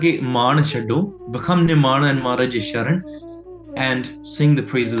 ਤਾਂ ਕਰਕੇ ਮਾਣ ਛੱਡੋ, become ਨਿਮਾਣ and Maharaj Sharan, and sing the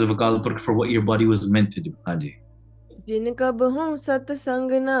praises of Akal Purkh for what your body was meant to do. ਹਾਂਜੀ जिन कब हूँ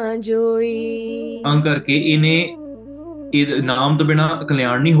सतसंग ना जोई। ਤਾਂ ਕਰਕੇ ਇਹ ਨਾਮ ਤੋਂ ਬਿਨਾ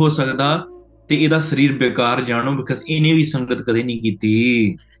ਕਲਿਆਣ ਨਹੀਂ ਹੋ ਸਕਦਾ ਤੇ ਇਹਦਾ ਸਰੀਰ ਬੇਕਾਰ ਜਾਣੋ, ਬਿਕਾਜ਼ ਇਹਨੇ ਵੀ ਸੰਗਤ ਕਦੇ ਨਹੀਂ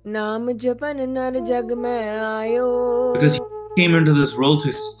ਕੀਤੀ। नाम जपन नर जग में आयो। Because he came into this world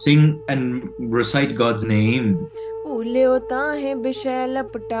to sing and recite God's name. भूल्यो ताहे विषय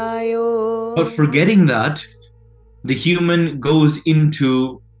लपटायो। But forgetting that, the human goes into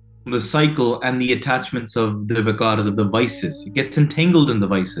the cycle and the attachments of the vikaras, of the vices. He gets entangled in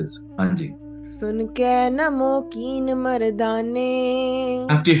the vices. Anji. सुन के नमो कीन मर्दाने।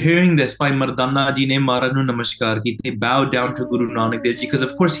 After hearing this, by Mardana ji ne Maharaj nu namaskar ki, they bow down to Guru Nanak Dev ji, because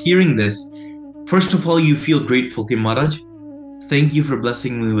of course hearing this, first of all you feel grateful. Okay, Maharaj, thank you for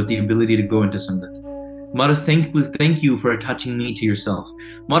blessing me with the ability to go into Sangat. Maharaj, thank you for attaching me to yourself.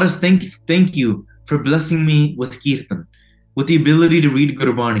 Maharaj, thank you for blessing me with Kirtan, with the ability to read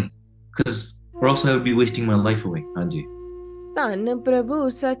Gurbani, because or else I would be wasting my life away. Anji. ਧੰਨ ਪ੍ਰਭੂ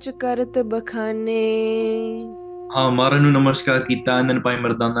ਸਚ ਕਰਤ ਬਖਾਨੇ। ਹਾਂ, ਮਹਾਰਾਜ ਨੂੰ ਨਮਸਕਾਰ ਕੀਤਾ, and then Bhai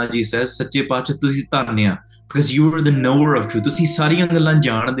Mardana ji says, ਸੱਚੇ ਪਾਤਸ਼ਾਹ ਤੁਸੀਂ ਧੰਨ ਆ, because you are the knower of truth. ਤੁਸੀਂ ਸਾਰੀਆਂ ਗੱਲਾਂ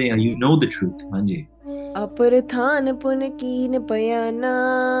ਜਾਣਦੇ ਆ, you know the truth. ਹਾਂਜੀ। ਅਪਰ ਥਾਨ ਪੁਨ ਕੀਨ ਪਿਆਨਾ।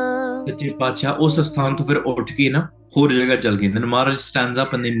 ਸੱਚੇ ਪਾਤਸ਼ਾਹ ਉਸ ਸਥਾਨ ਤੋਂ ਫਿਰ ਉੱਠ ਕੇ ਨਾ ਹੋਰ ਜਗ੍ਹਾ ਚਲ ਗਏ। then Maharaj stands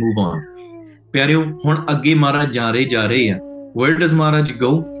up and they move on. ਪਿਆਰਿਓ, ਹੁਣ ਅੱਗੇ ਮਹਾਰਾਜ ਜਾ ਰਹੇ ਆ। where does Maharaj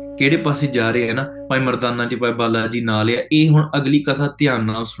go? ਕਿਹੜੇ ਪਾਸੇ ਜਾ ਰਹੇ ਆ ਨਾ, ਭਾਈ ਮਰਦਾਨਾ ਜੀ, ਭਾਈ ਬਾਲਾ ਜੀ ਨਾਲ ਆ। ਇਹ ਹੁਣ ਅਗਲੀ ਕਥਾ ਧਿਆਨ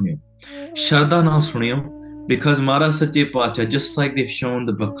ਨਾਲ ਸੁਣਿਓ, ਸ਼ਰਧਾ ਨਾਲ ਸੁਣਿਓ, because Maharaj Sache Pacha, just like they've shown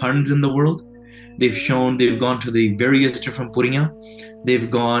the Bakhands in the world, they've gone to the various different Puriya, they've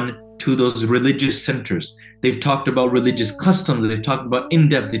gone to those religious centers, they've talked about religious customs, they've talked about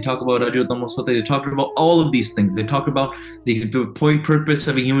in-depth, they talk about Rajotamasote, they talked about all of these things, they talk about the point purpose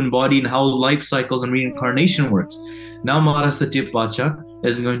of a human body and how life cycles and reincarnation works. Now Maharaj Sache Pacha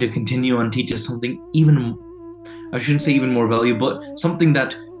is going to continue and teach us something even, I shouldn't say even more valuable, but something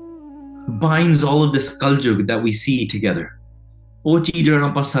that binds all of this kaljug that we see together. ਉਹ ਚੀਜ਼ ਜਿਹੜਾ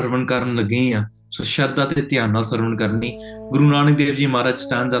ਆਪਾਂ ਸਰਵਣ ਕਰਨ ਲੱਗੇ ਆ, ਸੋ ਸ਼ਰਧਾ ਤੇ ਧਿਆਨ ਨਾਲ ਸਰਵਣ ਕਰਨੀ। ਗੁਰੂ ਨਾਨਕ ਦੇਵ ਜੀ ਮਹਾਰਾਜ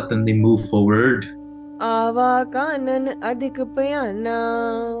stands up and they move forward. ਆਵਾ ਕਾਨਨ ਅਧਿਕ ਭਿਆਨਾ।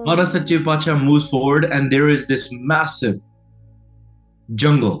 Maharaj Sache Pacha moves forward and there is this massive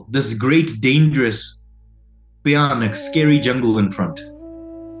jungle, this great dangerous bhyanak scary jungle in front.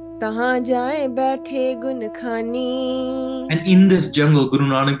 तहाँ जाए बैठे गुन खानी। And in this jungle, Guru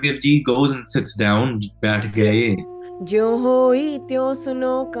Nanak Dev Ji goes and sits down, बैठ गए। जो होई त्यों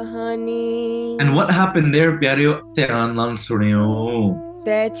सुनो कहानी। And what happened there, प्यारियो, ध्यान नाल सुनियो।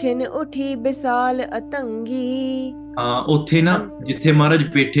 तै छिन उठी विशाल अतंगी। ਉੱਥੇ ਨਾ ਜਿੱਥੇ ਮਹਾਰਾਜ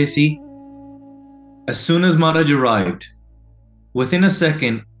ਬੈਠੇ ਸੀ, as soon as Maharaj arrived, within a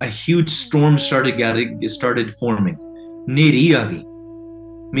second, a huge storm started forming. ਨੇਰੀ ਆ ਗਈ,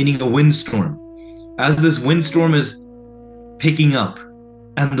 meaning a windstorm. As this windstorm is picking up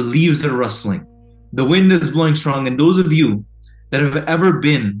and the leaves are rustling, the wind is blowing strong, and those of you that have ever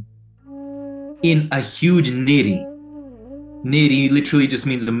been in a huge neri literally just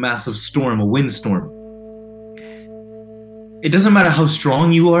means a massive storm, a windstorm. It doesn't matter how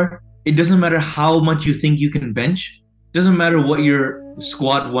strong you are, it doesn't matter how much you think you can bench, it doesn't matter what your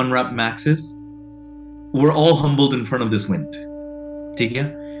squat 1 rep max is, we're all humbled in front of this wind.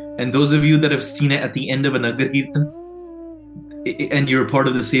 And those of you that have seen it at the end of a Nagar Kirtan, and you're part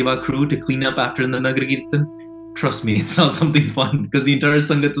of the Seva crew to clean up after the Nagar Kirtan, trust me, it's not something fun, because the entire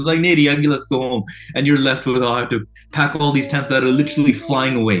Sangat is like, Neri, Agi, let's go home. And you're left with, I have to pack all these tents that are literally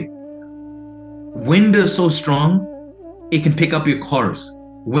flying away. Wind is so strong, it can pick up your cars.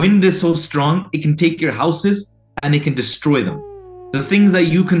 Wind is so strong, it can take your houses and it can destroy them. The things that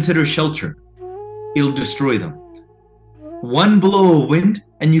you consider shelter, it'll destroy them. One blow of wind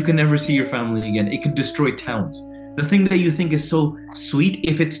and you can never see your family again. It can destroy towns. The thing that you think is so sweet,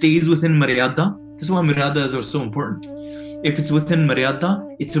 if it stays within Maryada, this is why Maryadas are so important. If it's within Maryada,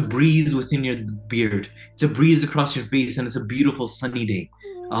 it's a breeze within your beard. It's a breeze across your face, and it's a beautiful sunny day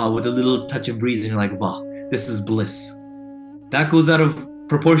with a little touch of breeze, and you're like, wow, this is bliss. That goes out of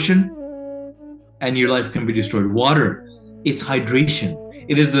proportion, and your life can be destroyed. Water, it's hydration.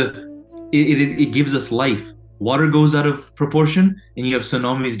 It is it gives us life. Water goes out of proportion, and you have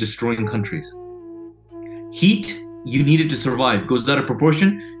tsunamis destroying countries. Heat, you need it to survive, goes out of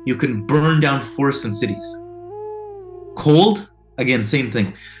proportion, you can burn down forests and cities. Cold, again, same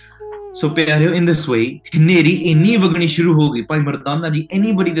thing. So, in this way, anybody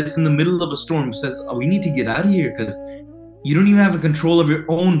that's in the middle of a storm says, oh, we need to get out of here because you don't even have a control of your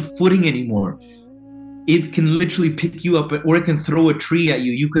own footing anymore. It can literally pick you up or it can throw a tree at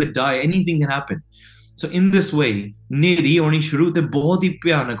you. You could die. Anything can happen. So, in this way, नेरी होनी शुरू ते बहुत ही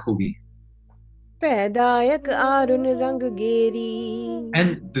भयानक होगी. पैदायक आरुन रंग गेरी. And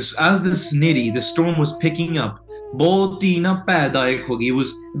this, as this nitty, the storm was picking up, it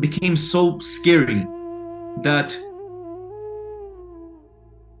became so scary that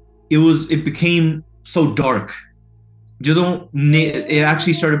it became so dark. It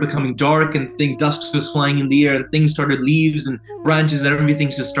actually started becoming dark, and dust was flying in the air, and things started, leaves and branches and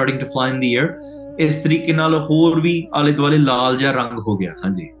everything's just starting to fly in the air. इस तरीके नाल होर भी आले दुआले लाल जा रंग हो गया.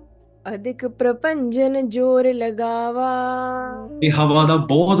 हाँ जी. अधिक प्रपंजन जोर लगावा. ਇਹ ਹਵਾ ਦਾ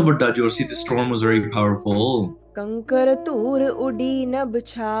ਬਹੁਤ ਵੱਡਾ ਜ਼ੋਰ ਸੀ. The storm was very powerful. कंकर तूर उड़ी न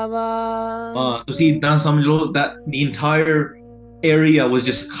बिछावा. ਤੁਸੀਂ ਇਦਾਂ ਸਮਝ ਲਓ that the entire area was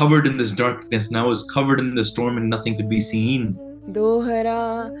just covered in this darkness. Now it was covered in the storm and nothing could be seen. दोहरा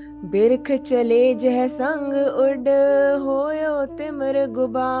बिरख चले जह संग उड़ होयो तिमर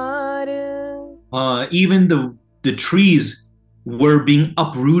गुबार. Even the trees were being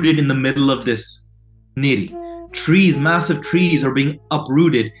uprooted in the middle of this neri. Trees, massive trees, are being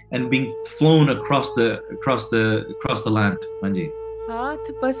uprooted and being flown across the land. Manji. हाथ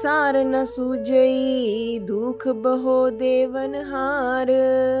पसार न सूझई दुख बहो देवन हार.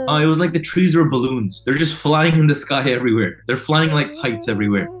 It was like the trees were balloons. They're just flying in the sky everywhere. They're flying like kites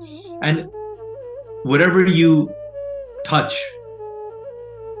everywhere. And whatever you touch,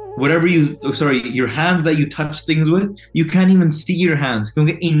 your hands that you touch things with, you can't even see your hands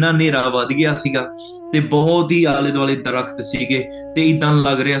ਕਿਉਂਕਿ ਇੰਨਾ ਹਨੇਰਾ ਵੱਧ ਗਿਆ ਸੀਗਾ ਤੇ ਬਹੁਤ ਹੀ ਆਲੇ ਦੁਆਲੇ ਦਰਖਤ ਸੀਗੇ ਤੇ ਇਦਾਂ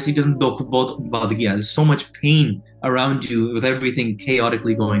ਲੱਗ ਰਿਹਾ ਸੀ ਜਿਵੇਂ ਦੁੱਖ ਬਹੁਤ ਵੱਧ ਗਿਆ. There's so much pain around you with everything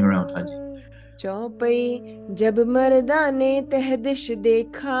chaotically going around. ਹਾਂਜੀ. चौपई जब मर्दाने तह दिश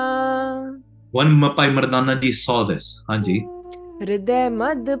देखा. When Bhai Mardana ji saw this, ਹਾਂਜੀ, हृदय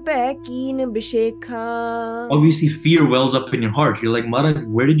मद पै कीन बिशेखा. obviously fear wells up in your heart. You're like, Maharaj,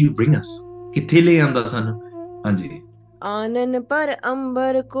 where did you bring us? ਕਿੱਥੇ ਲੈ ਆਂਦਾ ਸਾਨੂੰ? ਹਾਂਜੀ. आनन पर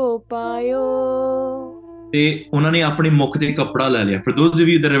अंबर को पायो. ਤੇ ਉਹਨਾਂ ਨੇ ਆਪਣੇ ਮੁਖ ਤੇ ਕੱਪੜਾ ਲੈ ਲਿਆ. For those of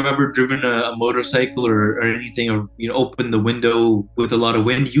you that have ever driven a motorcycle or anything, or open the window with a lot of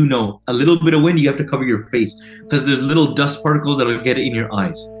wind, a little bit of wind, you have to cover your face because there's little dust particles that will get in your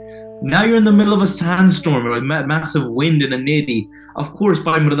eyes. Now you're in the middle of a sandstorm or a massive wind and a nedi. Of course,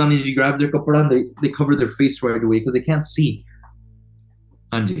 Bhai Mardana ji grabs their kapda and they cover their face right away because they can't see.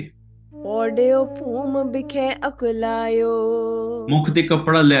 Anji. Audio फूम बिखे अकुलायो. मुख ते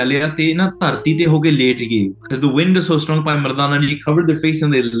कपड़ा ले लिया ते ना धरती ते होके लेट गए because the wind is so strong. Bhai Mardana ji covered their face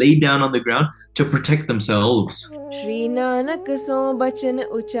and they lay down on the ground to protect themselves. Shri Nanak सो बचन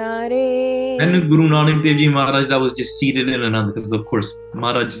उचारे. And Guru Nanak Dev Ji Maharaj that was just seated in Anand, because of course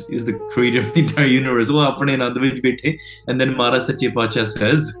Maharaj is the creator of the entire universe. वो अपने आनंद विच बैठे, and then Maharaj Sache Pacha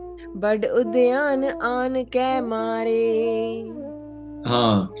says, बड़ उद्यान आन कै मारे.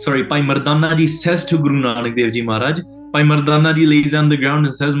 Sorry, Bhai Mardana ji says to Guru Nanak Dev Ji Maharaj, Bhai Mardana ji lays on the ground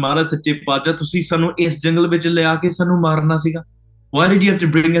and says, Maharaj Sache Pacha, ਤੁਸੀਂ ਸਾਨੂੰ ਇਸ ਜੰਗਲ ਵਿੱਚ ਲਿਆ ਕੇ ਸਾਨੂੰ ਮਾਰਨਾ ਸੀਗਾ. Why did you have to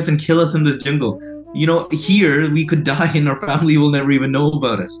bring us and kill us in this jungle? Here we could die and our family will never even know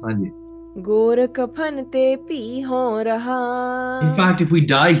about us. Anji. गोर कफन ते पी हो रहा. In fact, if we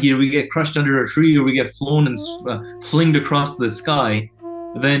die here, we get crushed under a tree or we get flown and flinged across the sky,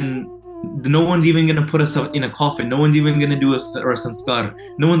 then no one's even going to put us in a coffin. No one's even going to do our sanskar.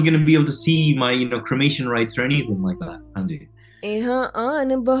 No one's going to be able to see my cremation rites or anything like that. Anji. यहाँ आन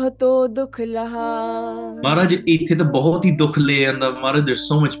बहुतो दुख लहा. Maharaj, ਇੱਥੇ ਤਾਂ ਬਹੁਤ ਹੀ ਦੁੱਖ ਲੈ ਆਂਦਾ. Maharaj, there's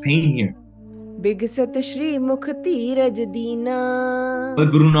so much pain here. बिगसत Shri मुख धीरज दीना.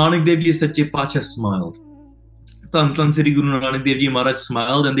 But Guru Nanak Dev Ji Sache Pacha smiled. Tan Sri Guru Nanak Dev Ji Maharaj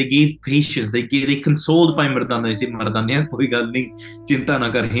smiled and they gave patience. They consoled Bhai Mardana ji. Mardana, koi gal nahi, chinta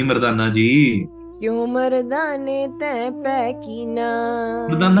na kar, hey Mardana ji. क्यों मर्दाने तै पै कीना.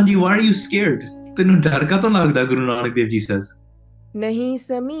 Mardana ji, why are you scared? ਤੈਨੂੰ ਡਰ ਕਾ ਤੋਂ ਲੱਗਦਾ? Guru Nanak Dev Ji says, नहीं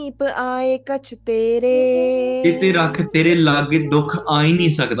समीप आए कछ तेरे. ਕਿਤੇ ਰੱਖ ਤੇਰੇ ਲਾਗੇ ਦੁੱਖ ਆ ਹੀ ਨਹੀਂ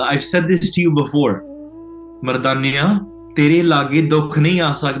ਸਕਦਾ. I've said this to you before. Mardanya, तेरे लागे दुख नहीं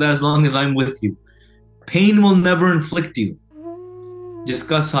आ सकता as long as I'm with you. Pain will never inflict you.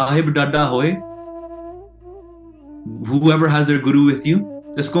 जिसका साहिब डाडा होए, whoever has their guru with you,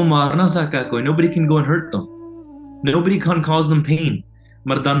 जिसको मार ना सका कोई, nobody can go and hurt them. Nobody can cause them pain.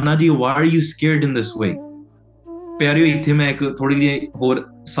 Mardana ji, why are you scared in this way? प्यारियो इत्थे मैं एक थोड़ी जी होर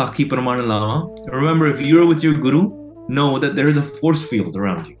साखी प्रमाण लावां. Remember, if you're with your guru, know that there is a force field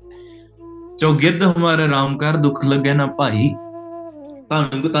around you. चौगिरद हमारा राम कर दुख लगे ना भाई.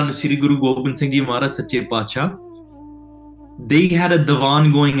 ਧੰਨ Sri Guru Gobind Singh Ji Maharaj Sache Pacha. They had a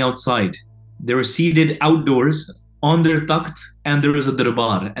divan going outside. They were seated outdoors on their takht, and there was a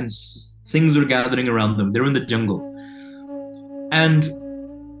darbar, and Singhs were gathering around them. They were in the jungle. And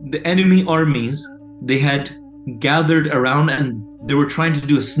the enemy armies, they had gathered around and they were trying to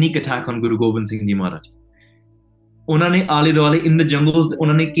do a sneak attack on Guru Gobind Singh Ji Maharaj. Unhone aale duale in the jungles,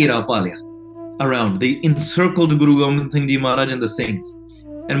 unhone kera pa liya around. They encircled Guru Gobind Singh Ji Maharaj and the saints.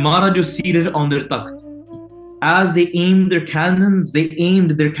 And Maharaj was seated on their takht. As they aimed their cannons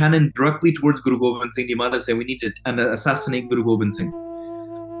directly towards Guru Gobind Singh Ji Maharaj, said, we need to assassinate Guru Gobind Singh.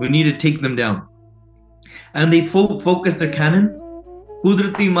 We need to take them down. And they focused their cannons.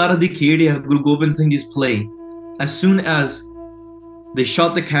 Kudrati Maharaj di khediya Guru Gobind Singh Ji's play. As soon as they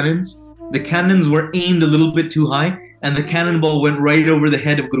shot the cannons were aimed a little bit too high, and the cannonball went right over the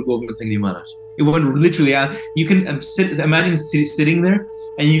head of Guru Gobind Singh Ji Maharaj. It went literally out. You can imagine sitting there,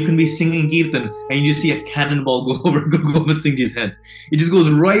 and you can be singing Kirtan, and you just see a cannonball go over Guru Gobind Singh Ji's head. It just goes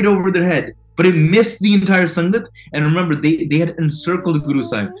right over their head. But it missed the entire Sangat. And remember, they had encircled Guru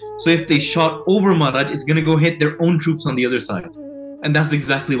Sahib. So if they shot over Maharaj, it's going to go hit their own troops on the other side. And that's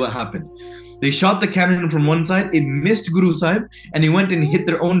exactly what happened. They shot the cannon from one side, it missed Guru Sahib, and it went and hit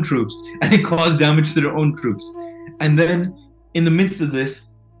their own troops, and it caused damage to their own troops. And then, in the midst of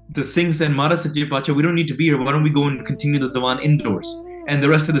this, the Singh said, Maharaj Sache Pacha, we don't need to be here. Why don't we go and continue the Divan indoors? And the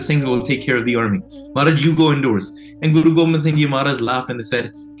rest of the Singhs will take care of the army. Maharaj, you go indoors. And Guru Gobind Singh Ji Maharaj laughed and they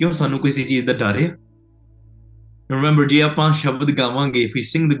said, Kyun sanu kisi cheez da dar hai? Remember, je apan shabad gawange, if we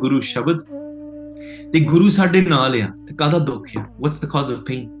sing the Guru Shabad, the Guru sade naal hai, te kada dukh hai. What's the cause of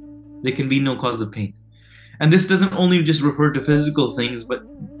pain? There can be no cause of pain. And this doesn't only just refer to physical things, but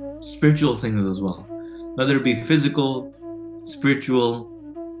spiritual things as well. Whether it be physical, spiritual,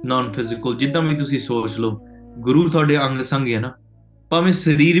 non-physical. Jidda vi tusi soch lo, Guru thode ang sang hai na, ਭਾਵੇਂ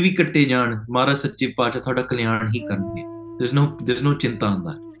ਸਰੀਰ ਵੀ ਕੱਟੇ ਜਾਣ, ਮਹਾਰਾਜ ਸੱਚੇ ਪਾਤਸ਼ਾਹ ਤੁਹਾਡਾ ਕਲਿਆਣ ਹੀ ਕਰਨਗੇ. There's no ਚਿੰਤਾ on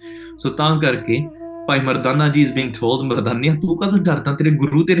that. So ਤਾਂ ਕਰਕੇ ਭਾਈ Mardana ji is being told, ਮਰਦਾਨਿਆ ਤੂੰ ਕਾਹਤੋਂ ਡਰਦਾ, ਤੇਰੇ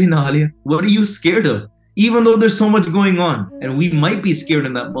ਗੁਰੂ ਤੇਰੇ ਨਾਲ ਆ. What are you scared of? Even though there's so much going on, and we might be scared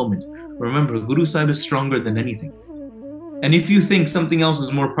in that moment, remember, Guru Sahib is stronger than anything. And if you think something else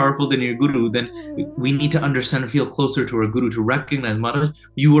is more powerful than your Guru, then we need to understand and feel closer to our Guru, to recognize, Maharaj,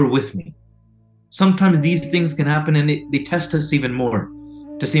 you are with me. Sometimes these things can happen and they test us even more.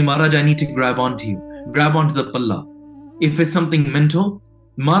 To say, Maharaj, I need to grab onto you. Grab onto the palla. If it's something mental,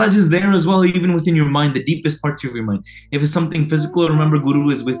 Maharaj is there as well, even within your mind, the deepest parts of your mind. If it's something physical, remember,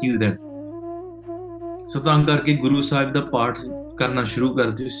 Guru is with you there. So ਤਾਂ ਕਰਕੇ Guru Sahib ਦਾ ਪਾਠ ਕਰਨਾ ਸ਼ੁਰੂ ਕਰ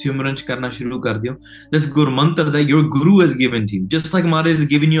ਦਿਓ, ਸਿਮਰਨ ਕਰਨਾ ਸ਼ੁਰੂ ਕਰ ਦਿਓ. This Guru mantra that your Guru has given to you, just like Maharaj has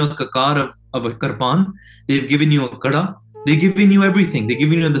given you a kakar of a karpan, they've given you a kada, they've given you everything. They've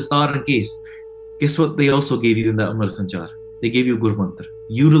given you the star and case. Guess what they also gave you in the Amar Sanchar? They gave you Guru Mantra.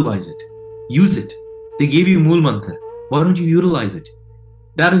 Utilize it. Use it. They gave you Mool Mantra. Why don't you utilize it?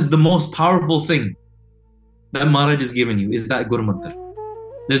 That is the most powerful thing that Maharaj has given you, is that Guru Mantra.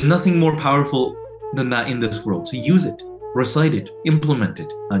 There's nothing more powerful than that in this world. So use it. Recite it. Implement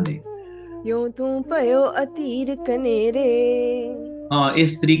it. Anji. Yun tum payo atir kanere.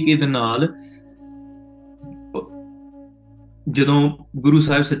 ਇਸ ਤਰੀਕੇ ਦੇ ਨਾਲ ਜਦੋਂ ਗੁਰੂ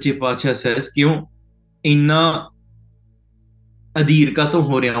ਸਾਹਿਬ ਸੱਚੇ ਪਾਤਸ਼ਾਹ says, ਕਿਉਂ ਇੰਨਾ ਅਧੀਰ ਕਾਤੋਂ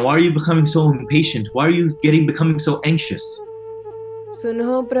ਹੋ ਰਿਹਾ? Why are you becoming so impatient? Why are you becoming so anxious?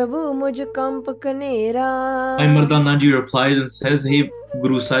 ਸੁਨੋ ਪ੍ਰਭੂ ਮੁਝ ਕੰਪ Canara. Mardana ji replies and says, hey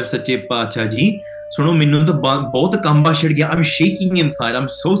Guru Sahib ਸੱਚੇ ਪਾਤਸ਼ਾਹ ਜੀ, ਸੁਣੋ ਮੈਨੂੰ ਤਾਂ ਬਹੁਤ ਕੰਬਾ ਛਿੜ ਗਿਆ. I'm shaking inside. I'm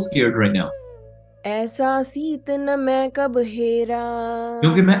so scared right now. ਐਸਾ ਸੀਤ ਨ ਮੈਂ ਕਬ ਹੇਰਾ.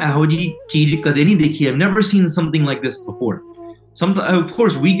 ਕਿਉਂਕਿ ਮੈਂ ਇਹੋ ਜਿਹੀ ਚੀਜ਼ ਕਦੇ ਨਹੀਂ ਦੇਖੀ. I've never seen something like this before. Sometimes, of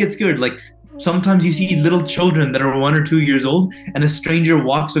course, we get scared. Like sometimes you see little children that are 1 or 2 years old, and a stranger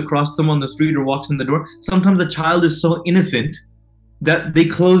walks across them on the street or walks in the door. Sometimes the child is so innocent that they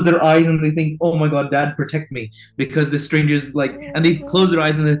close their eyes and they think, oh my God, Dad, protect me, because the stranger's like, and they close their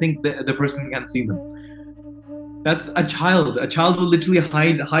eyes and they think that the person can't see them. That's a child. A child will literally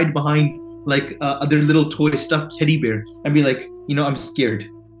hide behind like their little toy stuffed teddy bear and be like, I'm scared.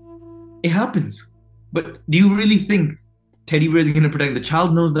 It happens. But do you really think Teddy bear is going to protect. The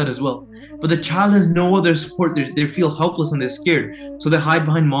child knows that as well. But the child has no other support. They feel helpless and they're scared. So they hide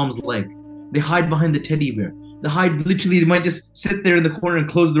behind mom's leg. They hide behind the teddy bear. They hide literally, they might just sit there in the corner and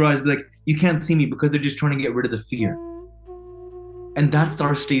close their eyes, be like, you can't see me, because they're just trying to get rid of the fear. And that's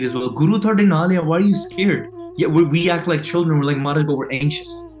our state as well. Guru thode naal hai, why are you scared? Yet we act like children. We're like Maharaj, but we're anxious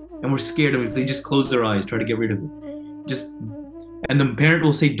and we're scared. And they just close their eyes, try to get rid of it. Just, and the parent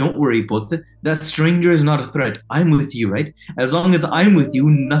will say, don't worry, Put. That stranger is not a threat. I'm with you, right? As long as I'm with you,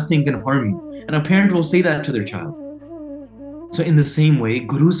 nothing can harm you. And a parent will say that to their child. So in the same way,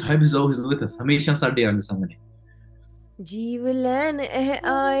 Guru Sahib is always with us. Hamesha sade aage samne. जीव लैन एह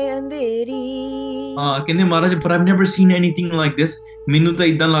आए अंधेरी ਕਹਿੰਦੇ ਮਹਾਰਾਜ, but I've never seen anything like this. ਮੈਨੂੰ ਤਾਂ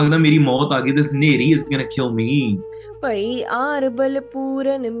ਇਦਾਂ ਲੱਗਦਾ ਮੇਰੀ ਮੌਤ ਆ ਗਈ. This neri is gonna kill me. ਭਈ ਆਰ ਬਲ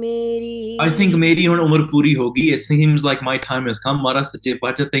ਪੂਰਨ ਮੇਰੀ I think ਮੇਰੀ ਹੁਣ ਉਮਰ ਪੂਰੀ ਹੋ ਗਈ. It seems like my time has come. ਮਹਾਰਾਜ ਸੱਚੇ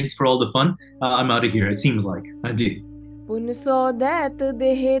ਪਾਤਸ਼ਾਹ, thanks for all the fun. I'm out of here. It seems like. ਹਾਂਜੀ. ਪੁਨ ਸੋ ਦੈਤ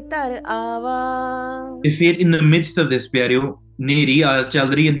ਦੇਹ ਧਰ ਆਵਾ. If it in the midst of this, ਪਿਆਰਿਓ, neri ਚੱਲ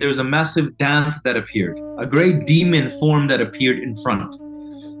ਰਹੀ, and there's a massive dant that appeared, a great demon form that appeared in front.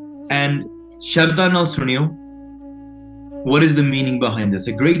 And Sharda nal sunio, what is the meaning behind this? A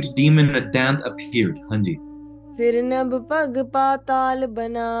great demon, a dant appeared. Hanji. Sirnab pag patal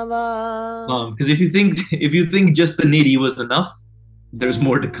banawa. Because if you think just the neri was enough, there's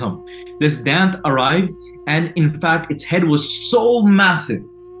more to come. This dant arrived, and in fact, its head was so massive,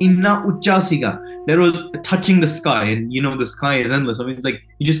 inna ucha siga, that it was touching the sky. And you know, the sky is endless. I mean, it's like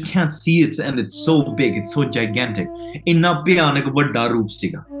you just can't see its end. It's so big, it's so gigantic. Inna bhyanak vadda roop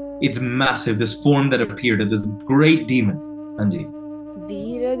siga. It's massive, this form that appeared of this great demon. Hanji.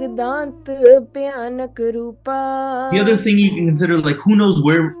 The other thing you can consider, like, who knows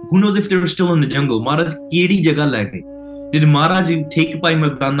if they were still in the jungle. Maharaj kedi jagah lag gaye? Did Maharaj take Bhai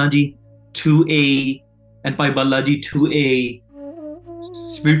Mardana ji and Bhai Balla ji to a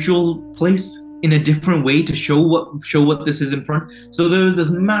spiritual place in a different way to show what this is in front? So there was this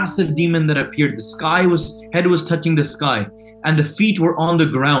massive demon that appeared. The head was touching the sky, and the feet were on the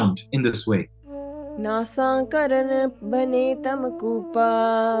ground in this way. And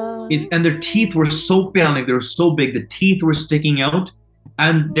their teeth were so big, they were so big, the teeth were sticking out,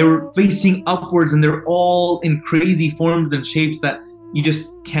 and they were facing upwards, and they're all in crazy forms and shapes that you just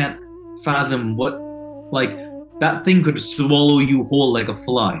can't fathom. What, like, that thing could swallow you whole like a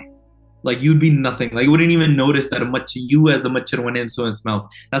fly. Like, you'd be nothing. Like, you wouldn't even notice that you as the machar went into its mouth.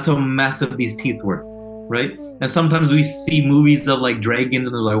 That's how massive these teeth were, right? And sometimes we see movies of like dragons,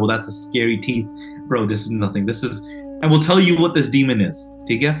 and they're like, well, that's a scary teeth. Bro, this is nothing. And we'll tell you what this demon is.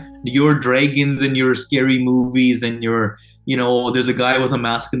 Okay? Your dragons and your scary movies and your, there's a guy with a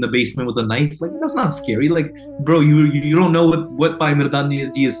mask in the basement with a knife. Like, that's not scary. Like, bro, you don't know what Bhai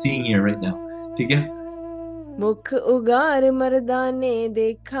Mardana ji is seeing here right now. Okay?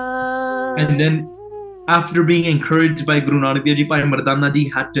 And then, after being encouraged by Guru Nanak Dev Ji, Bhai Mardana ji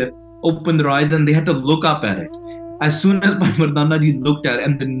had to open their eyes, and they had to look up at it. As soon as Bhai Mardana ji looked at it,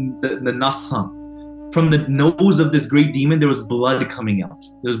 and the nasa, from the nose of this great demon, there was blood coming out.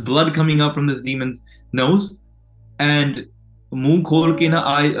 There was blood coming out from this demon's nose. And muh khol ke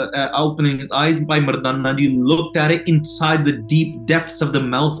opening his eyes, Bhai Mardana ji looked at it inside the deep depths of the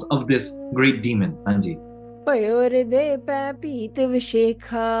mouth of this great demon. Anji. When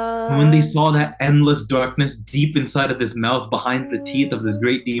they saw that endless darkness deep inside of this mouth, behind the teeth of this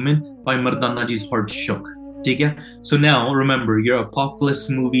great demon, Bhai Mardana ji's heart shook. So now, remember, your apocalypse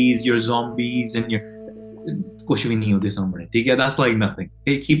movies, your zombies, and your... That's like nothing.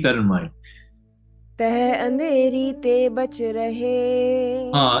 Okay? Keep that in mind.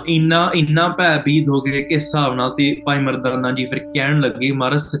 ਇੰਨਾ ਭੈਭੀਤ ਹੋ ਗਏ ਕਿ ਹਿਸਾਬ ਨਾਲ ਤੇ ਭਾਈ ਮਰਦਾਨਾ ਜੀ ਫਿਰ ਕਹਿਣ ਲੱਗੇ,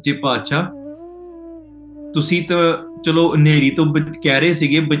 ਮਹਾਰਾਜ ਸੱਚੇ ਪਾਤਸ਼ਾਹ, ਤੁਸੀਂ ਤਾਂ ਚਲੋ ਨੇਰੀ ਤੋਂ ਕਹਿ ਰਹੇ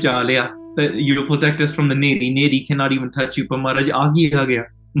ਸੀਗੇ ਬਚਾ ਲਿਆ, you protect us from the neri cannot even touch you, ਪਰ ਮਹਾਰਾਜ ਆ ਗਿਆ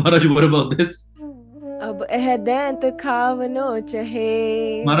ਮਹਾਰਾਜ, what about this?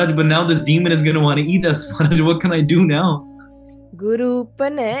 Maharaj, but now this demon is going to want to eat us. Maharaj, what can I do now?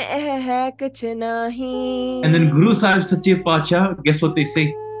 And then Guru Sahib Sache Pacha, guess what they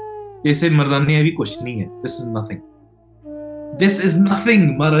say? They say, Mardane abhi kuch nahi hai. This is nothing. This is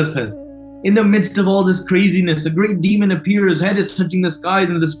nothing, Maharaj says. In the midst of all this craziness, a great demon appears, head is touching the skies,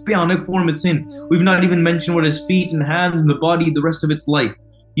 in this bhyanak form it's in. We've not even mentioned what his feet and hands and the body, the rest of it's like.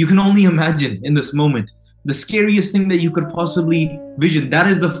 You can only imagine in this moment. The scariest thing that you could possibly vision, that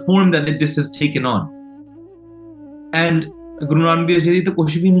is the form that this has taken on. And Guru Nanak Dev Ji to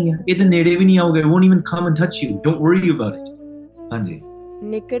kuch bhi nahi hai. Ye to nede bhi nahi aaoge. It won't even come and touch you. Don't worry about it. Hanji.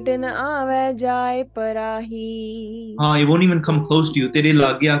 It won't even come close to you. Tere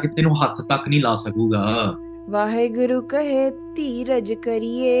lage aake tenu hath tak nahi la sakuga. Waheguru कहे धीरज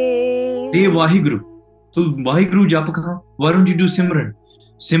करिए। ते वाहिगुरु, तू वाहिगुरु जप कहाँ? Why don't you do Simran?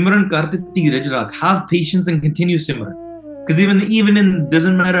 Simran कर ते धीरज रख. Have patience and continue Simran. Because even in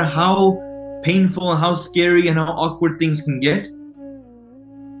doesn't matter how painful, how scary, and how awkward things can get,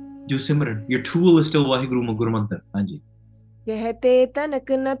 do Simran. Your tool is still Waheguru Guru Mantra. हाँ जी. कहते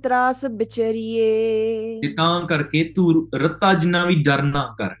तनक न त्रास बिचरिए। ते तां करके तू रत्ता जिन्ना भी डर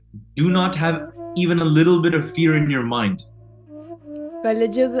ना कर. Do not have even a little bit of fear in your mind.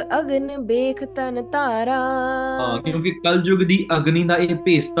 कलजुग अग्न बेख तन तारा। क्योंकि कलयुग दी अग्नि दा ਇਹ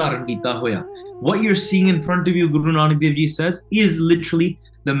ਭੇਸ ਧਾਰਨ ਕੀਤਾ ਹੋਇਆ. What you're seeing in front of you, Guru Nanak Dev Ji says, is literally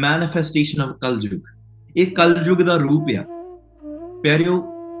the manifestation of Kaljug. ਇਹ ਕਲਯੁਗ ਦਾ ਰੂਪ ਆ. ਪਿਆਰਿਓ,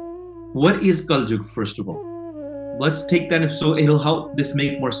 what is Kaljug first of all? Let's take that, so it'll help this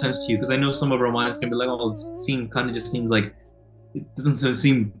make more sense to you, because I know some of our minds can be like, oh, it just seems like it doesn't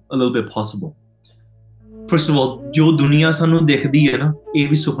seem a little bit possible. First of all, ਜੋ ਦੁਨੀਆ ਸਾਨੂੰ ਦਿਖਦੀ ਹੈ ਨਾ, ਇਹ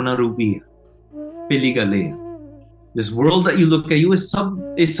ਵੀ ਸੁਪਨਾ ਰੂਪ ਹੀ ਹੈ. ਪਹਿਲੀ ਗੱਲ ਇਹ ਹੈ. This world that you look at, you is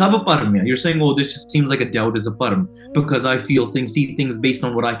sab param. You're saying, oh, this just seems like a doubt is a param, because I feel things, see things based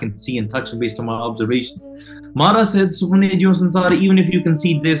on what I can see and touch and based on my observations. Mara says, even if you can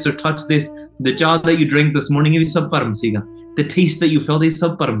see this or touch this, the cha that you drank this morning, it is sab param siga. The taste that you felt is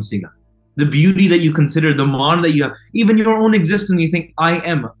sab param siga. The beauty that you consider, the man that you have, even your own existence, you think, I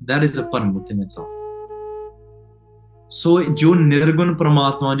am, that is a param within itself. ਸੋ ਜੋ ਨਿਰਗੁਣ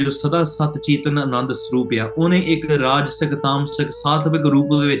ਪ੍ਰਮਾਤਮਾ, ਜੋ ਸਦਾ ਸਤ ਚੇਤਨ ਆਨੰਦ ਸਰੂਪ ਆ, ਉਹਨੇ ਇੱਕ ਰਾਜਸਿਕ, ਤਾਮਸਿਕ, ਸਾਤਵਿਕ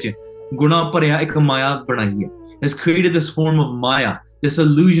ਰੂਪ ਦੇ ਵਿੱਚ ਗੁਣਾ ਭਰਿਆ ਇੱਕ ਮਾਇਆ ਬਣਾਈ ਹੈ. Has created this form of Maya, this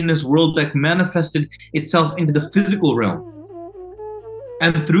illusionist world that manifested itself into the physical realm.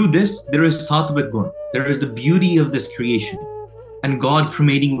 And through this, there is sattvic gun. There is the beauty of this creation and God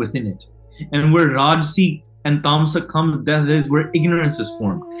permeating within it. And where Rajsi and Tamsa comes, that is where ignorance is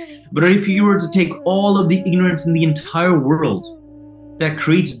formed. But if you were to take all of the ignorance in the entire world that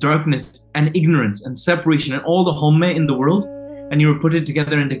creates darkness and ignorance and separation and all the home in the world, and you were put it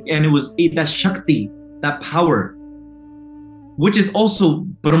together, and it was that Shakti, that power, which is also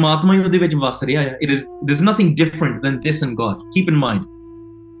Paramatma yode vich vas reha hai. There's nothing different than this in God. Keep in mind,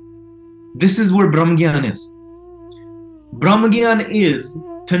 this is where Brahmagyan is. Brahmagyan is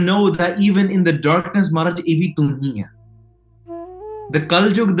to know that even in the darkness, Maharaj, evi tum hi hai. The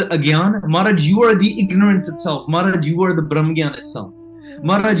Kaljug, the Agyan, Maharaj, you are the ignorance itself. Maharaj, you are the Brahmagyan itself.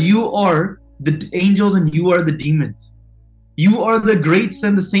 Maharaj, you are the angels and you are the demons. You are the greats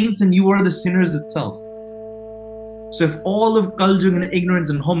and the saints and you are the sinners itself. So if all of Kaljug and ignorance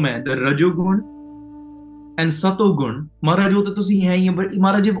and Homme, the Rajogun and Satogun, Maharaj, but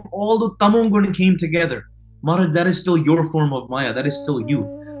Maharaj, if all the Tamogun came together, Maharaj, that is still your form of Maya. That is still you.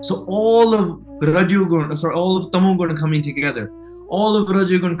 So all of Rajogun, all of Tamogun coming together, all of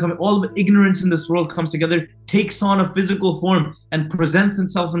Rajogun coming, all of ignorance in this world comes together, takes on a physical form and presents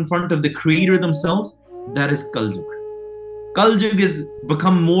itself in front of the Creator themselves. That is Kaljug. Kaljug has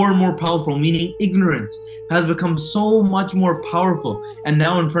become more and more powerful, meaning ignorance has become so much more powerful. And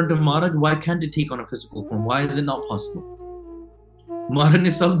now in front of Maharaj, why can't it take on a physical form? Why is it not possible? Maharaj ne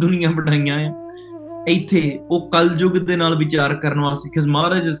sab duniya badhaiyan hai. ਇੱਥੇ ਉਹ ਕਲਯੁਗ ਦੇ ਨਾਲ ਵਿਚਾਰ ਕਰਨ ਵਾਸਤੇ, because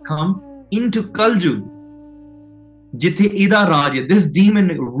Maharaj has come into Kaljug, ਜਿੱਥੇ ਇਹਦਾ ਰਾਜ ਹੈ. This demon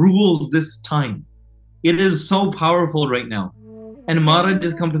rules this time. It is so powerful right now. And Maharaj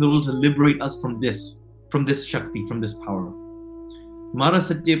has come to the world to liberate us from this Shakti, from this power. Maharaj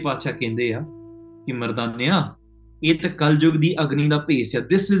ਸੱਚੇ ਪਾਤਸ਼ਾਹ ਕਹਿੰਦੇ ਆ ਕਿ ਮਰਦਾਨਿਆ, ਇਹ ਤਾਂ ਕਲਯੁਗ ਦੀ ਅਗਨੀ ਦਾ ਭੇਸ ਆ.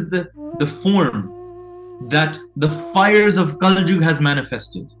 This is the form that the fires of Kaljug has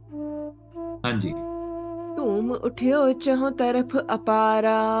manifested. ਹਾਂਜੀ. ਧੂਮ ਉਠਿਓ ਚਹੁ ਤਰਫ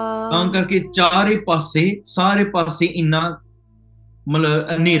ਅਪਾਰਾ। ਤਾਂ ਕਰਕੇ ਚਾਰੇ ਪਾਸੇ, ਸਾਰੇ ਪਾਸੇ ਇੰਨਾ ਮਤਲਬ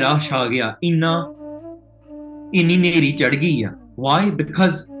ਹਨੇਰਾ ਛਾ ਗਿਆ, ਇੰਨੀ ਹਨੇਰੀ ਚੜ ਗਈ ਆ. Why?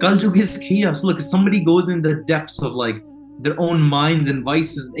 Because Kaljug is chaos. Look, somebody goes in the depths of like their own minds and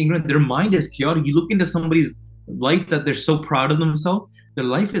vices, ignorant, their mind is chaotic. You look into somebody's life that they're so proud of themselves, their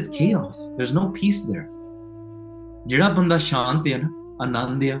life is chaos. There's no peace there. ਜਿਹੜਾ ਬੰਦਾ ਸ਼ਾਂਤ ਹੈ ਨਾ,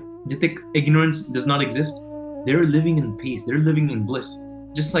 ਆਨੰਦ ਆ, ਜਿੱਥੇ ignorance does not exist, they're living in peace, they're living in bliss.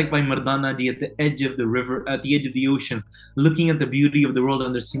 Just like by Mardana ji at the edge of the river, at the edge of the ocean, looking at the beauty of the world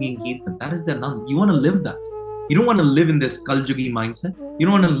and they're singing Kirtan. That is the Anand. You want to live that. You don't want to live in this Kaljugi mindset. You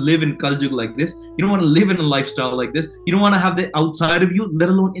don't want to live in Kaljug like this. You don't want to live in a lifestyle like this. You don't want to have the outside of you, let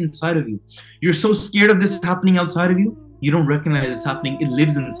alone inside of you. You're so scared of this happening outside of you, you don't recognize it's happening. It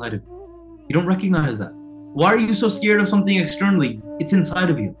lives inside of you. You don't recognize that. Why are you so scared of something externally? It's inside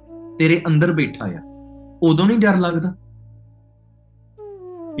of you. तेरे अंदर बैठा है. उदों नहीं डर लगता.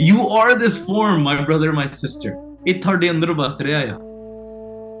 You are this form, my brother, my sister. ਇਹ ਤੁਹਾਡੇ ਅੰਦਰ ਵਸ ਰਿਹਾ ਆ.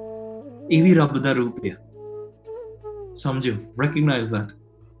 ਇਹ ਵੀ ਰੱਬ ਦਾ ਰੂਪ ਹੈ. Samjho, recognize that.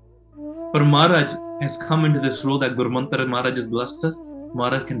 But Maharaj has come into this role that Guru Mantra Maharaj has blessed us.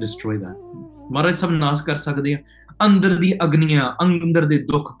 Maharaj can destroy that. Maharaj ਸਭ ਨਾਸ ਕਰ ਸਕਦੇ ਆ ਅੰਦਰ ਦੀ ਅਗਨੀਆਂ ਅੰਦਰ ਦੇ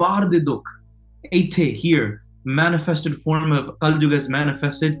ਦੁੱਖ ਬਾਹਰ ਦੇ ਦੁੱਖ ਇੱਥੇ here manifested form of Kaljug is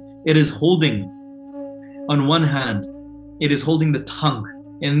manifested. It is holding on one hand it is holding the tongue,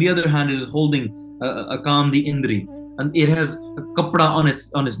 and on the other hand it is holding a Kam the Indri, and it has a kapda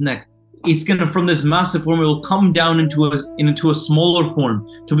on its neck. It's gonna, from this massive form, it will come down into a smaller form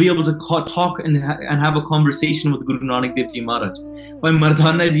to be able to talk and have a conversation with Guru Nanak Dev Ji Maharaj. Bhai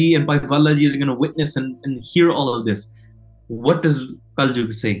Mardana Ji and Bhai Valla Ji is going to witness and hear all of this. What does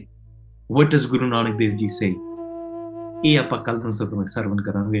Kaljug say? What does Guru Nanak Dev Ji say?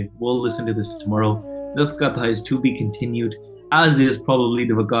 We'll listen to this tomorrow. This Katha is to be continued, as is probably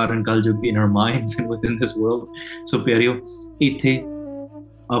the Vakar and Kaljug in our minds and within this world. So, Pyaryo, ਇੱਥੇ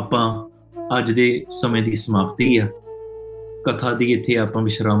ਆਪਾਂ ਅੱਜ ਦੇ ਸਮੇਂ ਦੀ ਸਮਾਪਤੀ ਆ ਕਥਾ ਦੀ ਇੱਥੇ ਆਪਾਂ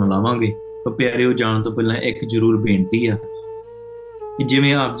ਵਿਸ਼ਰਾਮ ਲਾਵਾਂਗੇ ਪਰ ਪਿਆਰਿਓ ਜਾਣ ਤੋਂ ਪਹਿਲਾਂ ਇੱਕ ਜ਼ਰੂਰ ਬੇਨਤੀ ਆ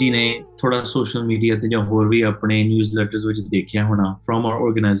ਜਿਵੇਂ ਆਪ ਜੀ ਨੇ ਥੋੜਾ ਸੋਸ਼ਲ ਮੀਡੀਆ ਤੇ ਜਾਂ ਹੋਰ ਵੀ ਆਪਣੇ ਨਿਊਜ਼ਲੈਟਰਸ ਵਿੱਚ ਦੇਖਿਆ ਹੋਣਾ from our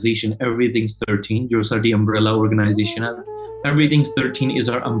organization everything's 13 ਜੋ ਸਾਡੀ umbrella organization ਹੈ everything's 13 is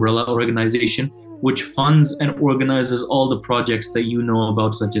our umbrella organization which funds and organizes all the projects that you know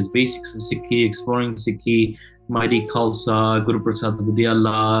about such as basics of Sikhi, exploring Sikhi, Mighty Khalsa, Guru Prasad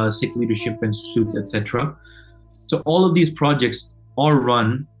Vidyala, Sikh Leadership Institutes, etc. So all of these projects are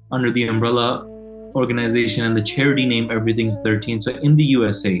run under the umbrella organization and the charity name Everything's 13. So in the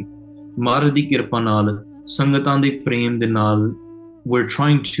USA, Maharaj di Kirpa naal, Sangatan de Prem de naal, we're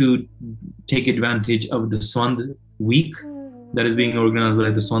trying to take advantage of the Swand Week that is being organized by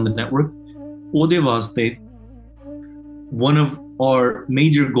the Swand Network. Ode vaste, one of our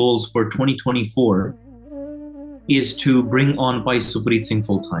major goals for 2024 is to bring on Bhai Supreet Singh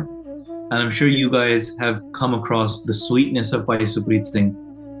full time. And I'm sure you guys have come across the sweetness of Bhai Supreet Singh.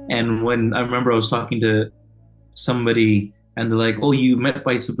 And when I remember I was talking to somebody and they're like, oh, you met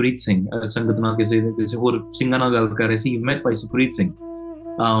Bhai Supreet Singh. Sangat na kise Singh na gal kar rahe si, you met Bhai Supreet Singh.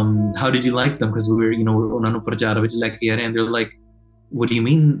 How did you like them? Because we were, ਉਹਨਾਂ ਨੂੰ ਪ੍ਰਚਾਰ ਵਿੱਚ ਲੈ ਕੇ ਆ ਰਹੇ, and they're like, what do you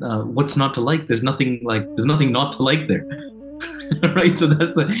mean? What's not to like? There's nothing not to like there. Right? So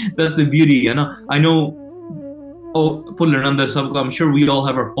that's the beauty, I know. I'm sure we all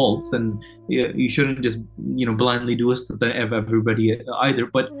have our faults, and you shouldn't just blindly do us to everybody either.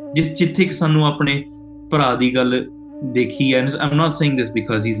 But ਜਿੱਥੇ ਸਾਨੂੰ ਆਪਣੇ ਭਰਾ ਦੀ ਗੱਲ ਦੇਖੀ, and I'm not saying this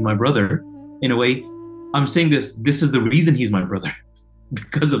because he's my brother. In a way, I'm saying this is the reason he's my brother,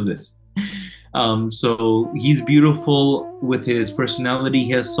 because of this. So he's beautiful with his personality.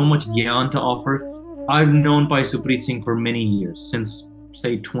 He has so much gyan to offer. I've known Bhai Supreet Singh for many years, since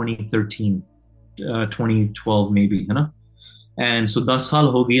say 2013. 2012 maybe, and so 10 saal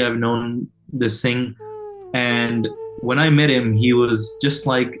ho gaya I've known this Singh, and when I met him he was just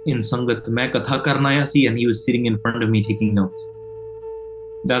like in Sangat main katha karna aaya si, and he was sitting in front of me taking notes.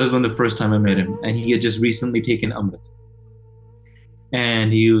 That is when the first time I met him, and he had just recently taken Amrit,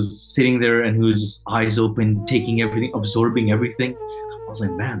 and he was sitting there and he was just eyes open, taking everything, absorbing everything. I was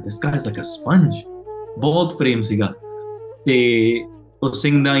like, man, this guy's like a sponge. Bahut prem siga te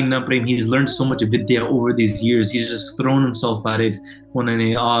Singh da inna prem. He's learned so much vidya over these years. He's just thrown himself at it.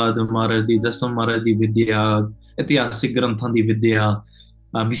 Unhone Aad Maharaj di, Dasam Maharaj di vidya, Itihasik Granthan di vidya.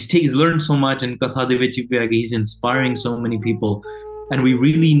 He's learned so much, and Katha de vich he's inspiring so many people. And we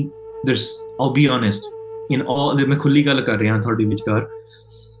really, I'll be honest, in all the main khulli gal kar raha thodi vichkar,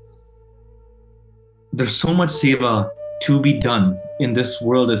 there's so much seva to be done in this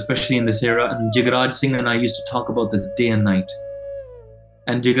world, especially in this era. And Jigaraj Singh and I used to talk about this day and night.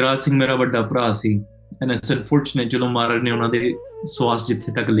 And Jigaraj Singh ਮੇਰਾ ਵੱਡਾ ਭਰਾ ਸੀ, and it's unfortunate ਜਦੋਂ ਮਹਾਰਾਜ ਨੇ ਉਹਨਾਂ ਦੇ ਸਵਾਸ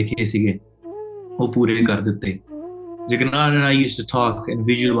ਜਿੱਥੇ ਤੱਕ ਲਿਖੇ ਸੀਗੇ ਉਹ ਪੂਰੇ ਕਰ ਦਿੱਤੇ. Jigaraj and I used to talk and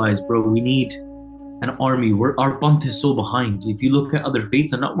visualize, bro, we need an army. Our panth is so behind. If you look at other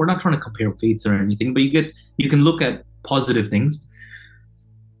faiths, and we're not trying to compare faiths or anything, but you can look at positive things.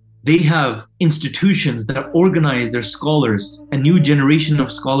 They have institutions that organize their scholars. A new generation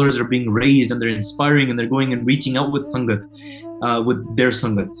of scholars are being raised, and they're inspiring, and they're going and reaching out with Sangat. With their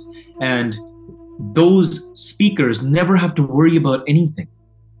Sangats, and those speakers never have to worry about anything.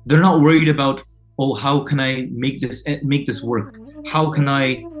 They're not worried about, oh, how can I make this work? How can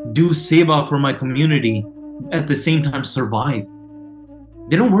I do seva for my community at the same time survive?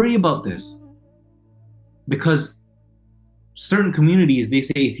 They don't worry about this, because certain communities, they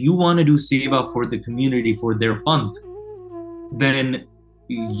say, if you want to do seva for the community, for their fund, then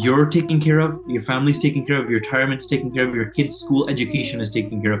you're taken care of, your family's taken care of, your retirement's taken care of, your kids' school education is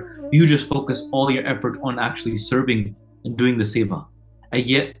taken care of. You just focus all your effort on actually serving and doing the seva. And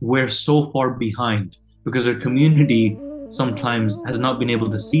yet we're so far behind because our community sometimes has not been able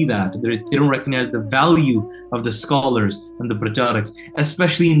to see that. They don't recognize the value of the scholars and the pracharaks,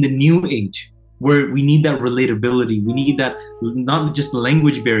 especially in the new age, where we need that relatability. We need that, not just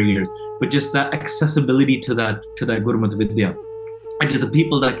language barriers, but just that accessibility to that Gurmat Vidya and to the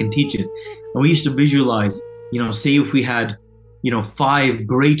people that can teach it. And we used to visualize, say if we had, five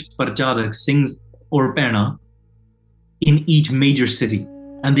great pracharaks, Singhs or Pena in each major city,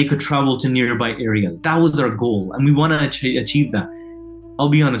 and they could travel to nearby areas. That was our goal, and we want to achieve that. I'll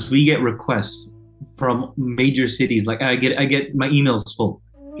be honest, we get requests from major cities. Like I get my emails full.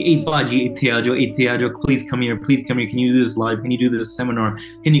 Hey, Baji, please come here, please come here. Can you do this live? Can you do this seminar?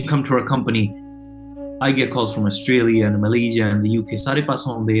 Can you come to our company? I get calls from Australia and Malaysia and the UK. Sare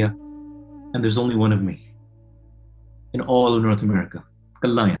pason there, and there's only one of me in all of North America.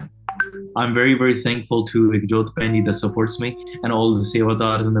 Kallaya. I'm very, very thankful to Jot Penji that supports me and all the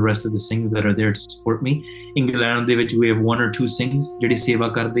Sevadars and the rest of the Singhs that are there to support me. England, we have one or two Singhs ਜਿਹੜੇ ਸੇਵਾ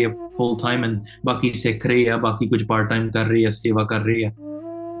ਕਰਦੇ ਆ full time and ਬਾਕੀ ਸਿੱਖ ਰਹੇ ਆ, ਬਾਕੀ ਕੁਝ part time ਕਰ ਰਹੇ ਆ, ਸੇਵਾ ਕਰ ਰਹੇ ਆ.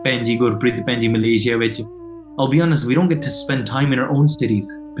 Penji Gurpreet Penji Malaysia ਵਿੱਚ. I'll be honest, we don't get to spend time in our own cities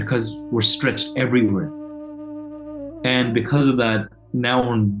because we're stretched everywhere. And because of that, now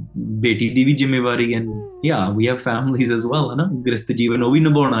on beti di vi ਜ਼ਿੰਮੇਵਾਰੀ, and yeah, we have families as well, है ना? ਗ੍ਰਸਤ ਜੀਵਨ ਉਹ ਵੀ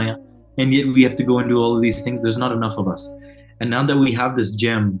ਨਿਭਾਉਣਾ ਆ. And yet we have to go and do all of these things. There's not enough of us. And now that we have this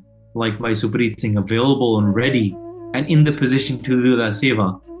gem like Bhai Supreet Singh available and ready and in the position to do that seva,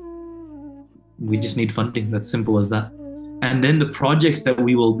 we just need funding. That's simple as that. And then the projects that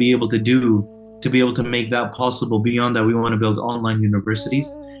we will be able to do to be able to make that possible, beyond that, we want to build online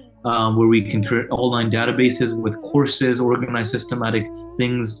universities where we can create online databases with courses, organize systematic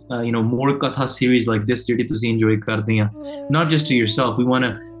things, more Katha series like this, enjoy not just to yourself. We want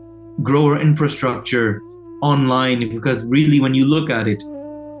to grow our infrastructure online, because really when you look at it,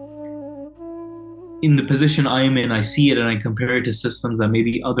 in the position I'm in, I see it and I compare it to systems that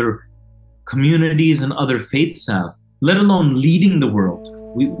maybe other communities and other faiths have, let alone leading the world.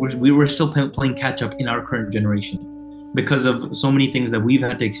 We were still playing catch up in our current generation because of so many things that we've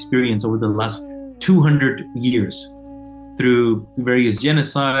had to experience over the last 200 years through various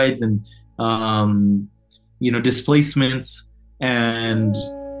genocides and displacements and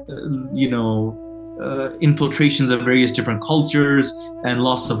infiltrations of various different cultures and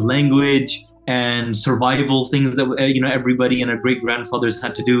loss of language and survival things that everybody and our great grandfathers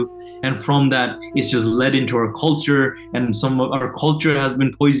had to do. And from that, it's just led into our culture, and some of our culture has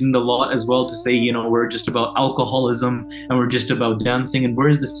been poisoned a lot as well, to say we're just about alcoholism and we're just about dancing, and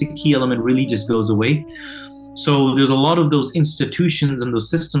whereas the Sikhi element really just goes away. So there's a lot of those institutions and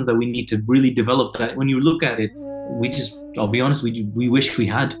those systems that we need to really develop, that when you look at it, I'll be honest, we wish we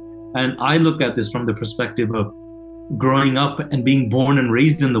had. And I look at this from the perspective of growing up and being born and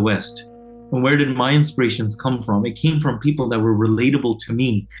raised in the West. And where did my inspirations come from? It came from people that were relatable to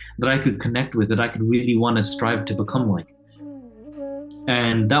me, that I could connect with, that I could really want to strive to become like.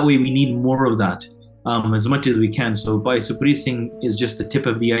 And that way we need more of that as much as we can. So Bhai Supreet Singh is just the tip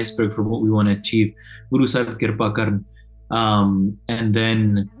of the iceberg for what we want to achieve. Guru Sahib Kirpa Karan. And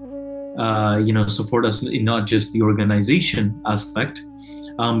then, support us in not just the organization aspect,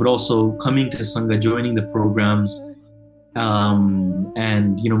 but also coming to Sangat, joining the programs,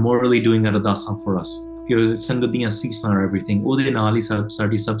 and morally doing ardasan for us. Sangat ਦੀਆਂ ਸੀਸਾਂ are everything. ਉਹਦੇ ਨਾਲ ਹੀ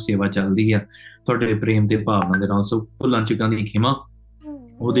ਸਾਡੀ ਸਭ ਸੇਵਾ ਚੱਲਦੀ ਹੈ, ਤੁਹਾਡੇ ਪ੍ਰੇਮ ਤੇ ਭਾਵਨਾ ਦੇ ਨਾਲ. ਸੋ ਭੁੱਲਾਂ ਚੁੱਕਾਂ ਦੀ ਖਿਮਾ,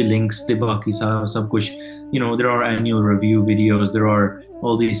 ਉਹਦੇ links ਤੇ ਬਾਕੀ ਸਭ ਕੁਝ. There are annual review videos, there are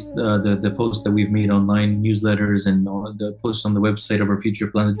all these the posts that we've made online, newsletters, and the posts on the website of our future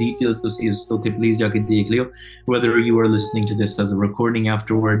plans. Details to see us, so please ਜਾ ਕੇ ਦੇਖ ਲਿਓ, whether you are listening to this as a recording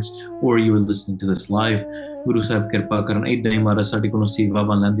afterwards or you are listening to this live. Guru Sahib ਕਿਰਪਾ ਕਰਨ, ਇਦਾਂ ਹੀ ਮਹਾਰਾਜ ਸਾਡੇ ਕੋਲੋਂ ਸੇਵਾ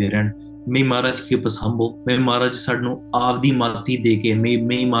ਲੈਂਦੇ ਰਹਿਣ. May Maharaj keep us humble. May Maharaj ਸਾਨੂੰ ਆਪਦੀ ਮੱਤ ਹੀ ਦੇ ਕੇ,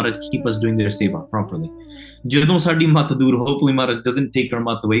 may Maharaj keep us doing their seva properly. ਜਦੋਂ ਸਾਡੀ ਮੱਤ ਦੂਰ, hopefully Maharaj doesn't take our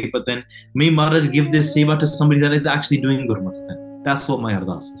mat away, but then may Maharaj give this seva to somebody that is actually doing Gurmat. That's what my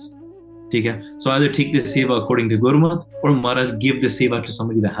ardas is. ठीक है? So either take this seva according to Gurmat, or Maharaj give this seva to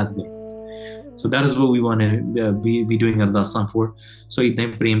somebody that has Gurmat. So that is what we want to be doing ardasan for. So ਇਦਾਂ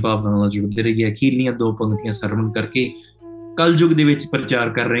ਹੀ ਪ੍ਰੇਮ ਭਾਵ ਨਾਲ ਜੁੜਦੇ ਰਹੀਏ. ਅਖੀਰਲੀਆਂ ਦੋ ਪੰਕਤੀਆਂ ਸਰਵਣ ਕਰਕੇ ਕਲਯੁਗ ਦੇ ਵਿੱਚ ਪ੍ਰਚਾਰ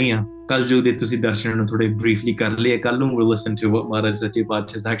ਕਰ ਰਹੇ ਹਾਂ. ਕਲਯੁਗ ਦੇ ਤੁਸੀਂ ਦਰਸ਼ਨ ਨੂੰ ਥੋੜੇ ਬਰੀਫਲੀ ਕਰ ਲਿਆ. ਕੱਲ ਨੂੰ we'll listen to what Maharaj Sache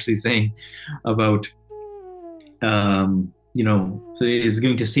Paatshah is actually saying about is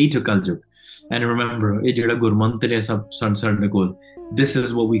going to say to Kaljug. And remember, ਇਹ ਜਿਹੜਾ ਗੁਰਮੰਤਰ ਹੈ ਸਭ ਸਾਡੇ ਕੋਲ, this is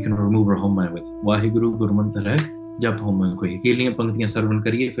what we can remove our homa with. Waheguru ਗੁਰਮੰਤਰ ਹੈ, ਜਪ ਹੋਮੈ ਕੋਈ. ਅਖੀਰਲੀਆਂ ਪੰਕਤੀਆਂ ਸਰਵਣ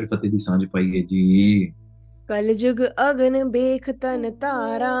ਕਰੀਏ, ਫਿਰ ਫਤਿਹ ਦੀ ਸਾਂਝ ਪਾਈਏ ਜੀ. कलयुग अगन बेख तन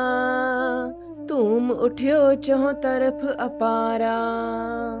तारा, ਧੂਮ ਉਠਿਓ ਚਹੁ ਤਰਫ ਅਪਾਰਾ।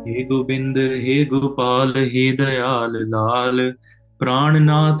 हे गोविंद हे गोपाल हे दयाल लाल,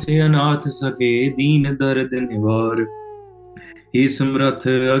 प्राणनाथ अनाथ सके दीन दर्द निवार। हे समरथ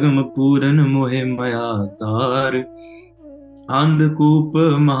अगम पूरन मोहि मया तार, अंधकूप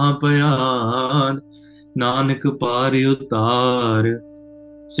महाभयान नानक पार उतार।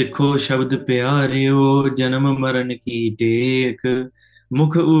 सिखो शब्द प्यारियो जन्म मरण की टेक,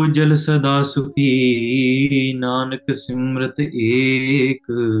 मुख उजल सदा सुखी नानक सिमरत ਏਕ।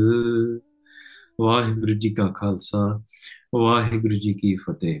 ਵਾਹਿਗੁਰੂ ਜੀ ਕਾ ਖਾਲਸਾ, ਵਾਹਿਗੁਰੂ ਜੀ ਕੀ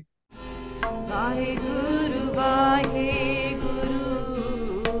ਫਤਿਹ। ਵਾਹਿਗੁਰੂ ਵਾਹਿਗੁਰੂ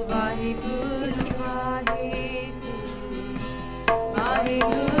ਵਾਹਿਗੁਰੂ ਵਾਹਿਗੁਰੂ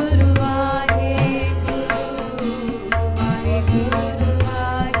ਵਾਹਿਗੁਰੂ।